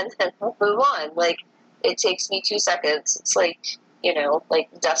safe, and then we'll move on. Like, it takes me 2 seconds. It's like, you know, like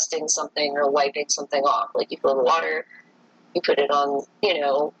dusting something or wiping something off. Like, you fill the water, you put it on, you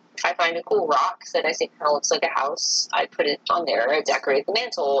know, if I find a cool rock that I think kind of looks like a house, I put it on there, I decorate the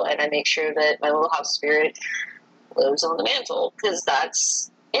mantle, and I make sure that my little house spirit lives on the mantle, because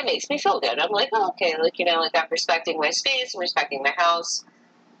it makes me feel good. I'm like, oh, okay, like, you know, like, I'm respecting my space, I'm respecting my house.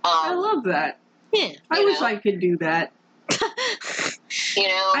 I love that. Yeah. I wish I could do that. You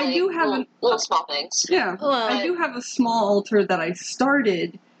know, I like, do have little small things. Yeah, I do have a small altar that I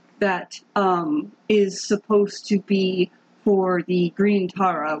started that is supposed to be for the Green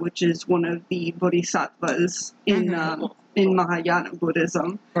Tara, which is one of the bodhisattvas in Mahayana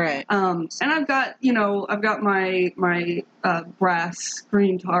Buddhism. Right. And I've got my brass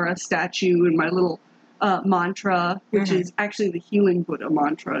Green Tara statue and my little mantra, which is actually the Healing Buddha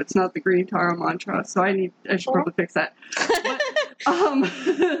mantra. It's not the Green Tara mantra, so I should probably fix that. But,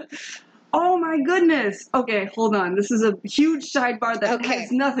 oh my goodness! Okay, hold on. This is a huge sidebar that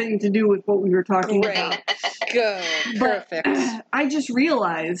has nothing to do with what we were talking about. Go. Perfect. But I just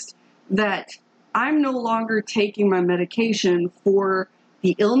realized that I'm no longer taking my medication for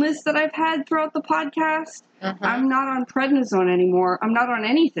the illness that I've had throughout the podcast. I'm not on prednisone anymore. I'm not on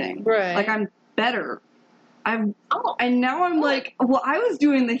anything. Right. Like, I'm better. And now I'm like, well, I was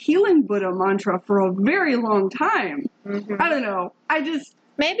doing the Healing Buddha mantra for a very long time. I don't know.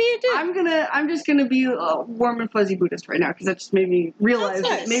 Maybe you did. I'm just gonna be a warm and fuzzy Buddhist right now, because that just made me realize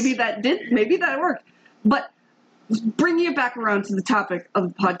that maybe that worked. But bringing it back around to the topic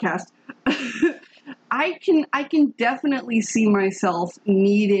of the podcast, I can definitely see myself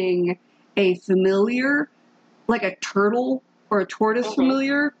needing a familiar, like a turtle or a tortoise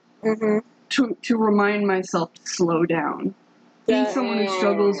familiar, to remind myself to slow down. Being someone who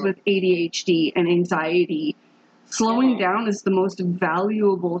struggles with ADHD and anxiety, slowing down is the most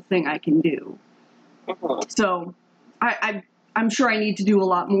valuable thing I can do. So, I'm sure I need to do a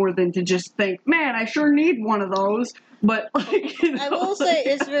lot more than to just think, man, I sure need one of those. But like, I will say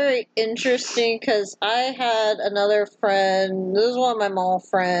it's very interesting because I had another friend. This is one of my mall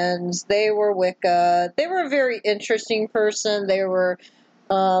friends. They were Wicca. They were a very interesting person. They were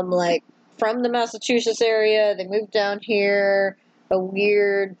like from the Massachusetts area. They moved down here. A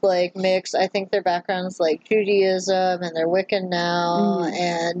weird like mix. I think their background is like Judaism, and they're Wiccan now.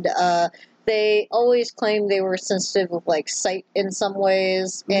 And they always claimed they were sensitive with like sight in some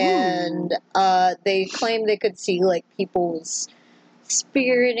ways, and they claimed they could see like people's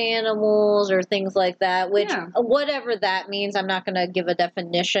spirit animals or things like that. Which whatever that means, I'm not going to give a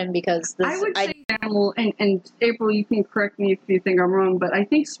definition because this, I would say animal. And April, you can correct me if you think I'm wrong, but I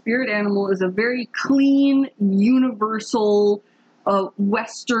think spirit animal is a very clean, universal,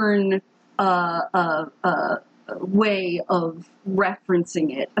 Western way of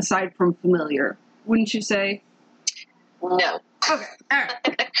referencing it, aside from familiar. Wouldn't you say? No. Okay. All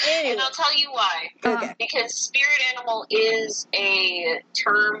right. And I'll tell you why. Okay. Because spirit animal is a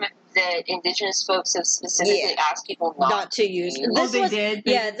term that indigenous folks have specifically asked people not to use. This did?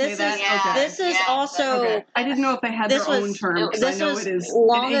 This is also. Okay. I didn't know if they had their own term. This I know was it is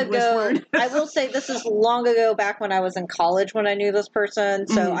long an English ago. word. I will say this is long ago, back when I was in college when I knew this person.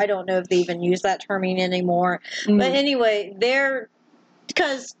 So I don't know if they even use that terming anymore. But anyway,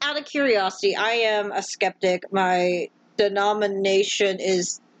 because out of curiosity, I am a skeptic. My denomination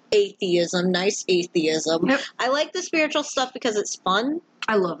is atheism, nice atheism. Yep. I like the spiritual stuff because it's fun.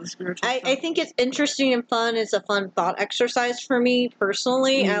 I love the spiritual stuff. I think it's interesting and fun. It's a fun thought exercise for me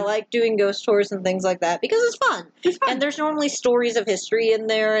personally. I like doing ghost tours and things like that because it's fun. It's fun. And there's normally stories of history in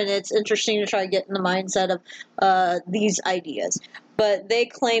there, and it's interesting to try to get in the mindset of these ideas. But they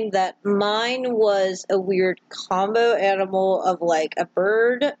claimed that mine was a weird combo animal of like a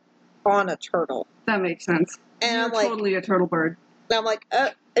bird on a turtle. That makes sense. And You're I'm like, totally a turtle bird. I'm like,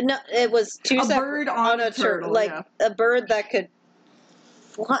 no, it was A bird on a turtle, like a bird that could.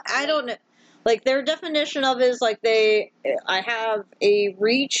 I don't know. Like their definition of it is like I have a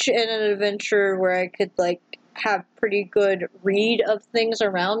reach and an adventure where I could like have pretty good read of things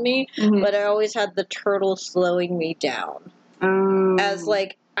around me, but I always had the turtle slowing me down. As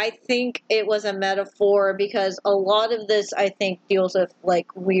like, I think it was a metaphor because a lot of this I think deals with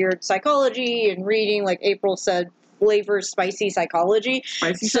like weird psychology and reading, like April said, flavor spicy psychology.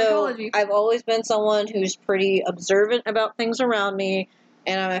 Psychology. I've always been someone who's pretty observant about things around me,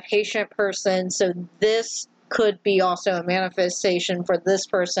 and I'm a patient person, so this could be also a manifestation for this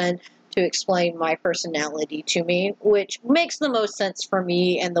person to explain my personality to me, which makes the most sense for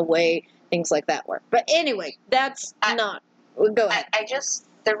me and the way things like that work. But anyway, that's not... Go ahead.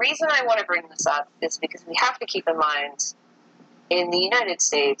 The reason I want to bring this up is because we have to keep in mind, in the United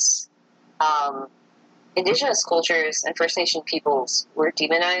States, indigenous cultures and First Nation peoples were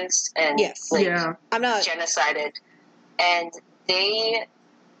demonized and genocided. And they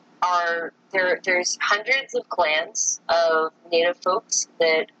are there's hundreds of clans of Native folks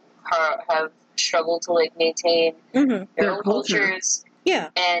that have struggled to like maintain their own cultures. Yeah.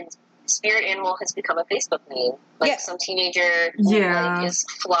 And spirit animal has become a Facebook meme. Like some teenager like, is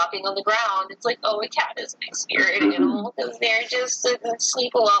flopping on the ground. It's like, oh, a cat is my spirit animal because they're just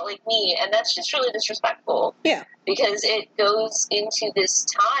sleep a lot like me, and that's just really disrespectful. Yeah, because it goes into this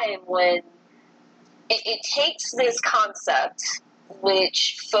time when it takes this concept,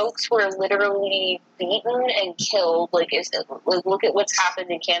 which folks were literally beaten and killed. Like look at what's happened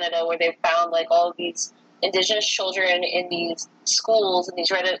in Canada, where they found like all of these Indigenous children in these schools, in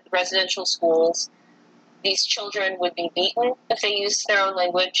these residential schools. These children would be beaten if they used their own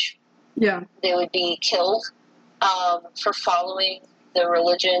language. Yeah. They would be killed for following the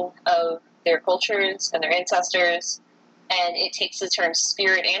religion of their cultures and their ancestors. And it takes the term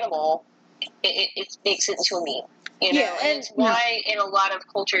spirit animal, it makes it into a meme. You know, and it's why in a lot of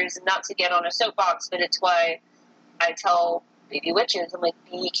cultures, not to get on a soapbox, but it's why I tell baby witches, I'm like,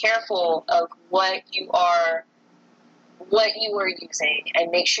 be careful of what you are using,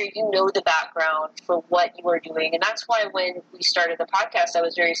 and make sure you know the background for what you are doing. And that's why when we started the podcast, I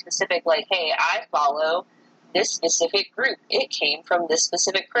was very specific, like, hey, I follow this specific group. It came from this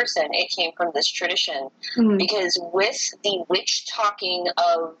specific person. It came from this tradition. Because with the witch talking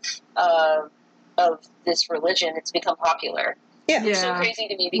of this religion, it's become popular. Yeah. It's so crazy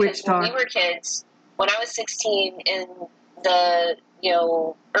to me because when we were kids, when I was 16 in the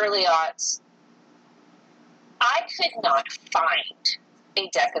early aughts, I could not find a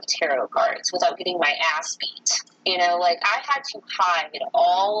deck of tarot cards without getting my ass beat. You know, like I had to hide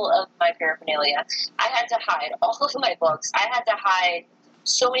all of my paraphernalia. I had to hide all of my books. I had to hide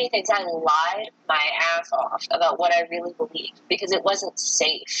so many things. I lied my ass off about what I really believed because it wasn't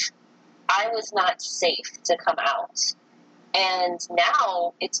safe. I was not safe to come out. And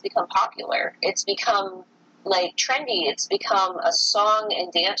now it's become popular. It's become like trendy. It's become a song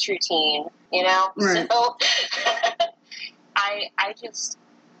and dance routine, you know? Right. So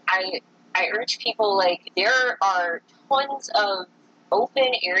I urge people, like, there are tons of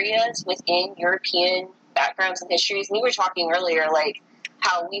open areas within European backgrounds and histories. We were talking earlier, like,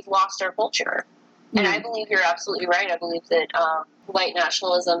 how we've lost our culture. And I believe you're absolutely right. I believe that white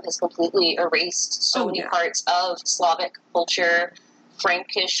nationalism has completely erased so many parts of Slavic culture,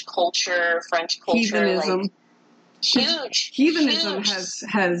 Frankish culture, French culture. Heathenism. Like, huge. Heathenism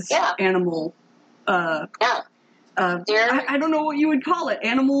has animal. I don't know what you would call it.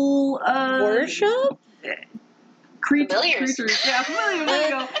 Animal worship. Creatures. Yeah, familiars. There you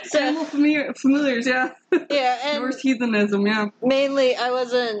go. Animal familiars. Yeah. Yeah, and Norse heathenism. Yeah. Mainly, I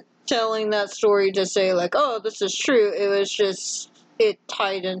wasn't telling that story to say like, oh, this is true. It was just it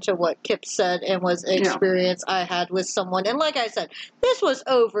tied into what Kip said and was an experience I had with someone. And like I said, this was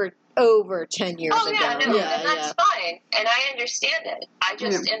over 10 years ago. And that's fine, and I understand it. I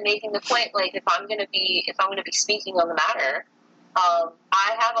just am making the point, like, if I'm gonna be speaking on the matter,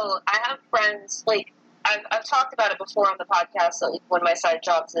 I have friends, like, I've talked about it before on the podcast. That, like, one of my side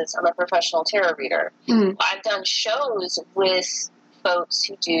jobs is I'm a professional tarot reader. Mm-hmm. I've done shows with folks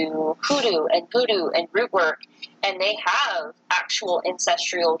who do hoodoo and voodoo and root work, and they have actual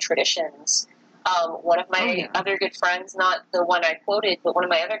ancestral traditions. One of my other good friends, not the one I quoted, but one of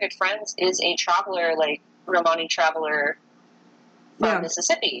my other good friends is a traveler, like Romani traveler from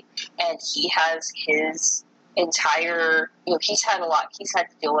Mississippi, and he has his entire, he's had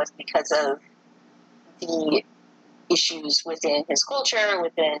to deal with because of the issues within his culture,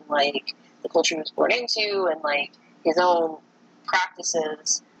 within, like, the culture he was born into, and, like, his own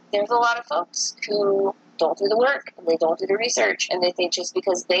practices. There's a lot of folks who don't do the work, and they don't do the research, and they think just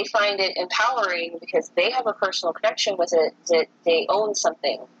because they find it empowering, because they have a personal connection with it, that they own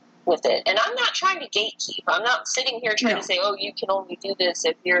something with it. And I'm not trying to gatekeep. I'm not sitting here trying to say, oh, you can only do this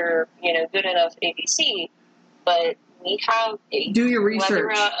if you're, good enough at ABC. But we have a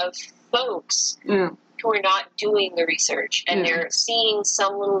plethora of folks who are not doing the research, and they're seeing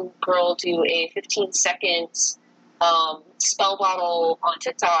some little girl do a 15-second spell bottle on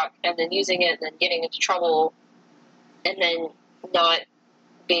TikTok, and then using it and then getting into trouble, and then not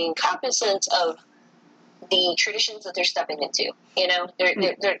being cognizant of the traditions that they're stepping into.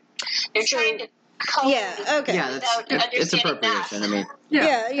 They're trying to code without understanding it's appropriation. Math. I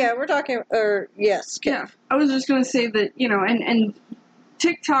mean, we're talking. Yes. Yeah, I was just going to say that and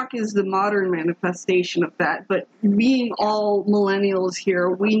TikTok is the modern manifestation of that. But being all millennials here,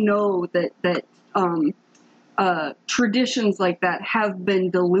 we know that traditions like that have been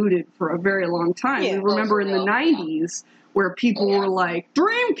diluted for a very long time. We remember in the 90s where people were like,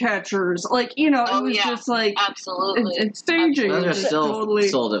 dream catchers, like, it was just like, absolutely. It's staging. Those are still totally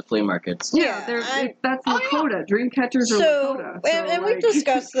sold at flea markets. That's Lakota. Dream catchers are Lakota. And we've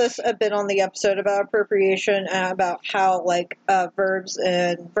discussed this a bit on the episode about appropriation and about how, like, verbs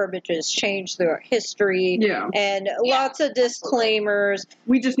and verbiages change throughout history. And lots of disclaimers.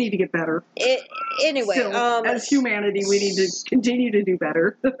 We just need to get better. Anyway. Still, as humanity, we need to continue to do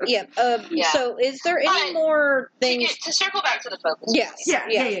better. So is there any more things... To circle back to the focus. Yes,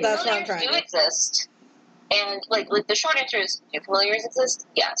 that's what I'm trying to do. Exist. And, like the short answer is, do familiars exist?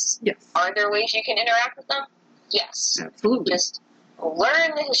 Yes. Are there ways you can interact with them? Yes. Absolutely. Just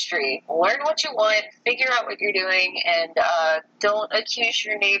learn the history, learn what you want, figure out what you're doing, and don't accuse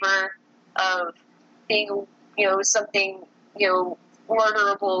your neighbor of being, something,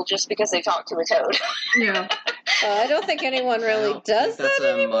 murderable just because they talk to a toad. I don't think anyone really does that anymore.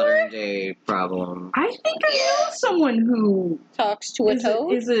 That's a modern day problem. I think I know someone who talks to a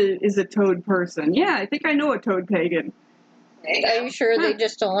toad. Is a toad person. Yeah, I think I know a toad pagan. Are you sure they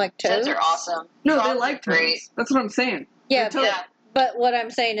just don't like toads? Toads are awesome. No, they like toads. Great. That's what I'm saying. But what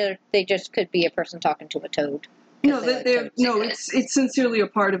I'm saying is they just could be a person talking to a toad. No, it's sincerely a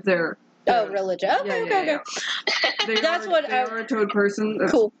part of their religion. Okay. They are a toad person.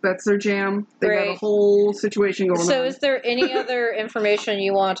 Cool. That's their jam. They got a whole situation going on. So is there any other information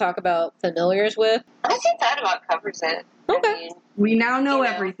you want to talk about familiars with? I think that about covers it. Okay. I mean, we now know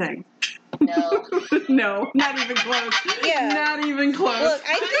everything. No. No, not even close. Not even close. Look,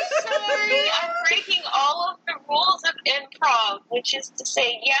 I'm sorry. I'm breaking all of the rules of improv, which is to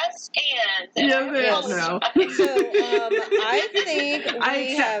say yes and. Yes, no. So I think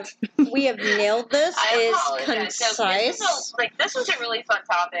we have nailed this. I It's apologize. No, concise. this was a really fun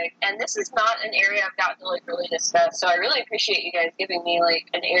topic, and this is not an area I've gotten to like really discuss. So I really appreciate you guys giving me like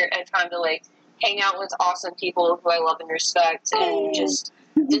a time to like hang out with awesome people who I love and respect, and just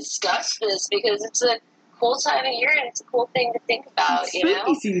discuss this because it's a cool time of year and it's a cool thing to think about. It's You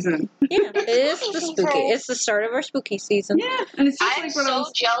spooky know. season. Yeah, it is the Spooky spooky. season. It's the start of our spooky season. Yeah, and it's just I'm like what so I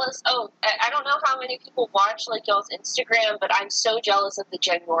was. jealous. Oh, I don't know how many people watch like y'all's Instagram, but I'm so jealous of the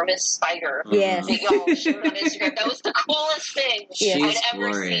ginormous spider Yes. that y'all showed on Instagram. That was the coolest thing Yes. I'd She's ever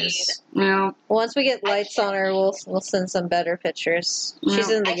glorious. seen. Well, Once we get lights on her, we'll send some better pictures. She's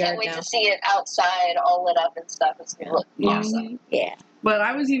Yeah. in the I can't yard wait now. to see it outside, all lit up and stuff. It's gonna look awesome. Yeah. but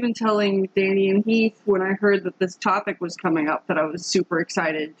I was even telling Danny and Heath when I heard that this topic was coming up that I was super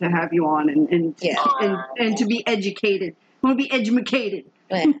excited to have you on and Yeah. and to be educated. I want to be educated.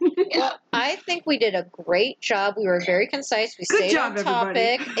 Yeah. Yeah. I think we did a great job. We were very concise. We Good stayed job, on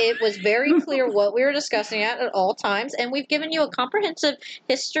topic. It was very clear what we were discussing at all times, and we've given you a comprehensive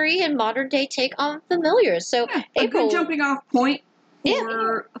history and modern day take on familiars. So, Yeah, a April, good jumping off point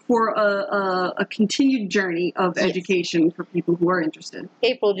for a continued journey of Yes. education for people who are interested.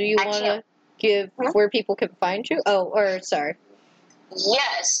 April, do you want Actually- to give where people can find you? Oh, or sorry.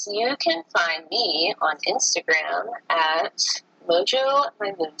 Yes, you can find me on Instagram at Mojo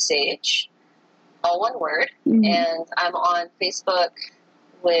My Moon Sage, all one word, and I'm on Facebook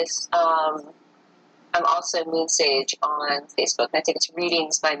with. I'm also Moon Sage on Facebook. I think it's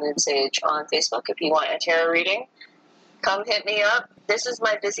Readings by Moon Sage on Facebook. If you want a tarot reading, come hit me up. This is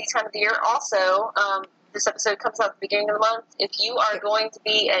my busy time of the year. Also, this episode comes out at the beginning of the month. If you are going to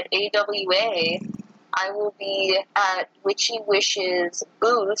be at AWA, I will be at Witchy Wishes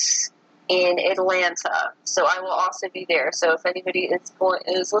booth in Atlanta. So I will also be there. So if anybody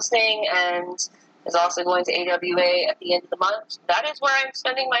is listening and is also going to AWA at the end of the month, that is where I'm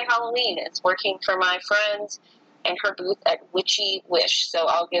spending my Halloween. It's working for my friend and her booth at Witchy Wish. So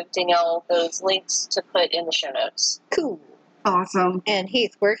I'll give Danielle those links to put in the show notes. Cool. Awesome. And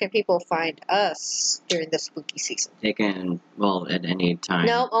Heath, where can people find us during the spooky season? They can, well, at any time.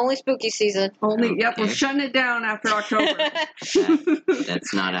 No, only spooky season. Only, yep, we're Okay. shutting it down after October.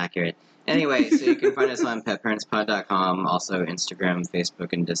 That's not accurate. Anyway, so you can find us on petparentspod.com, also Instagram,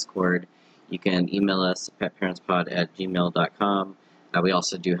 Facebook, and Discord. You can email us at petparentspod@gmail.com. We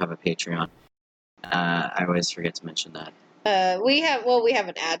also do have a Patreon. I always forget to mention that. We have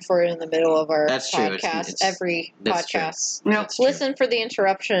an ad for it in the middle of our That's true. podcast. It's- every that's true. podcast. Yep. That's true. Listen for the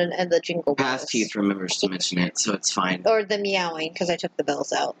interruption and the jingle bells. Past Heath remembers to mention it, so it's fine. Or the meowing, because I took the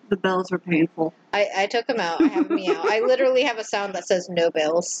bells out. The bells are painful. I took them out. I have a meow. I literally have a sound that says no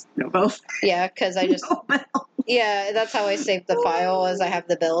bells. No bells. Yeah, because I just, No bells. yeah, that's how I saved the file, as I have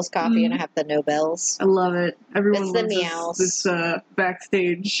the bells copy and I have the no bells. I love it. Everyone It's the loves meows. this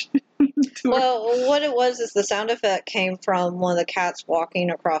backstage tour. Well, what it was is the sound effect came from one of the cats walking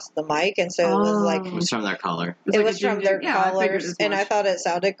across the mic, and so it was like, It was from their collar. It's it like was a from ginger- their yeah, I figured collars, as and I much. thought it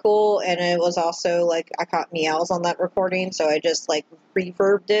sounded cool, and it was also like I caught meows on that recording, so I just like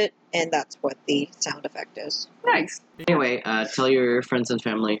reverbed it, and that's what the sound effect is. Nice. Anyway, tell your friends and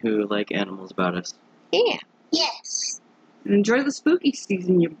family who like animals about us. Yeah. Yes. Enjoy the spooky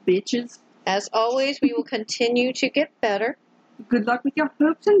season, you bitches. As always, we will continue to get better. Good luck with your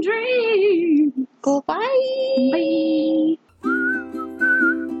hopes and dreams. Goodbye. Bye.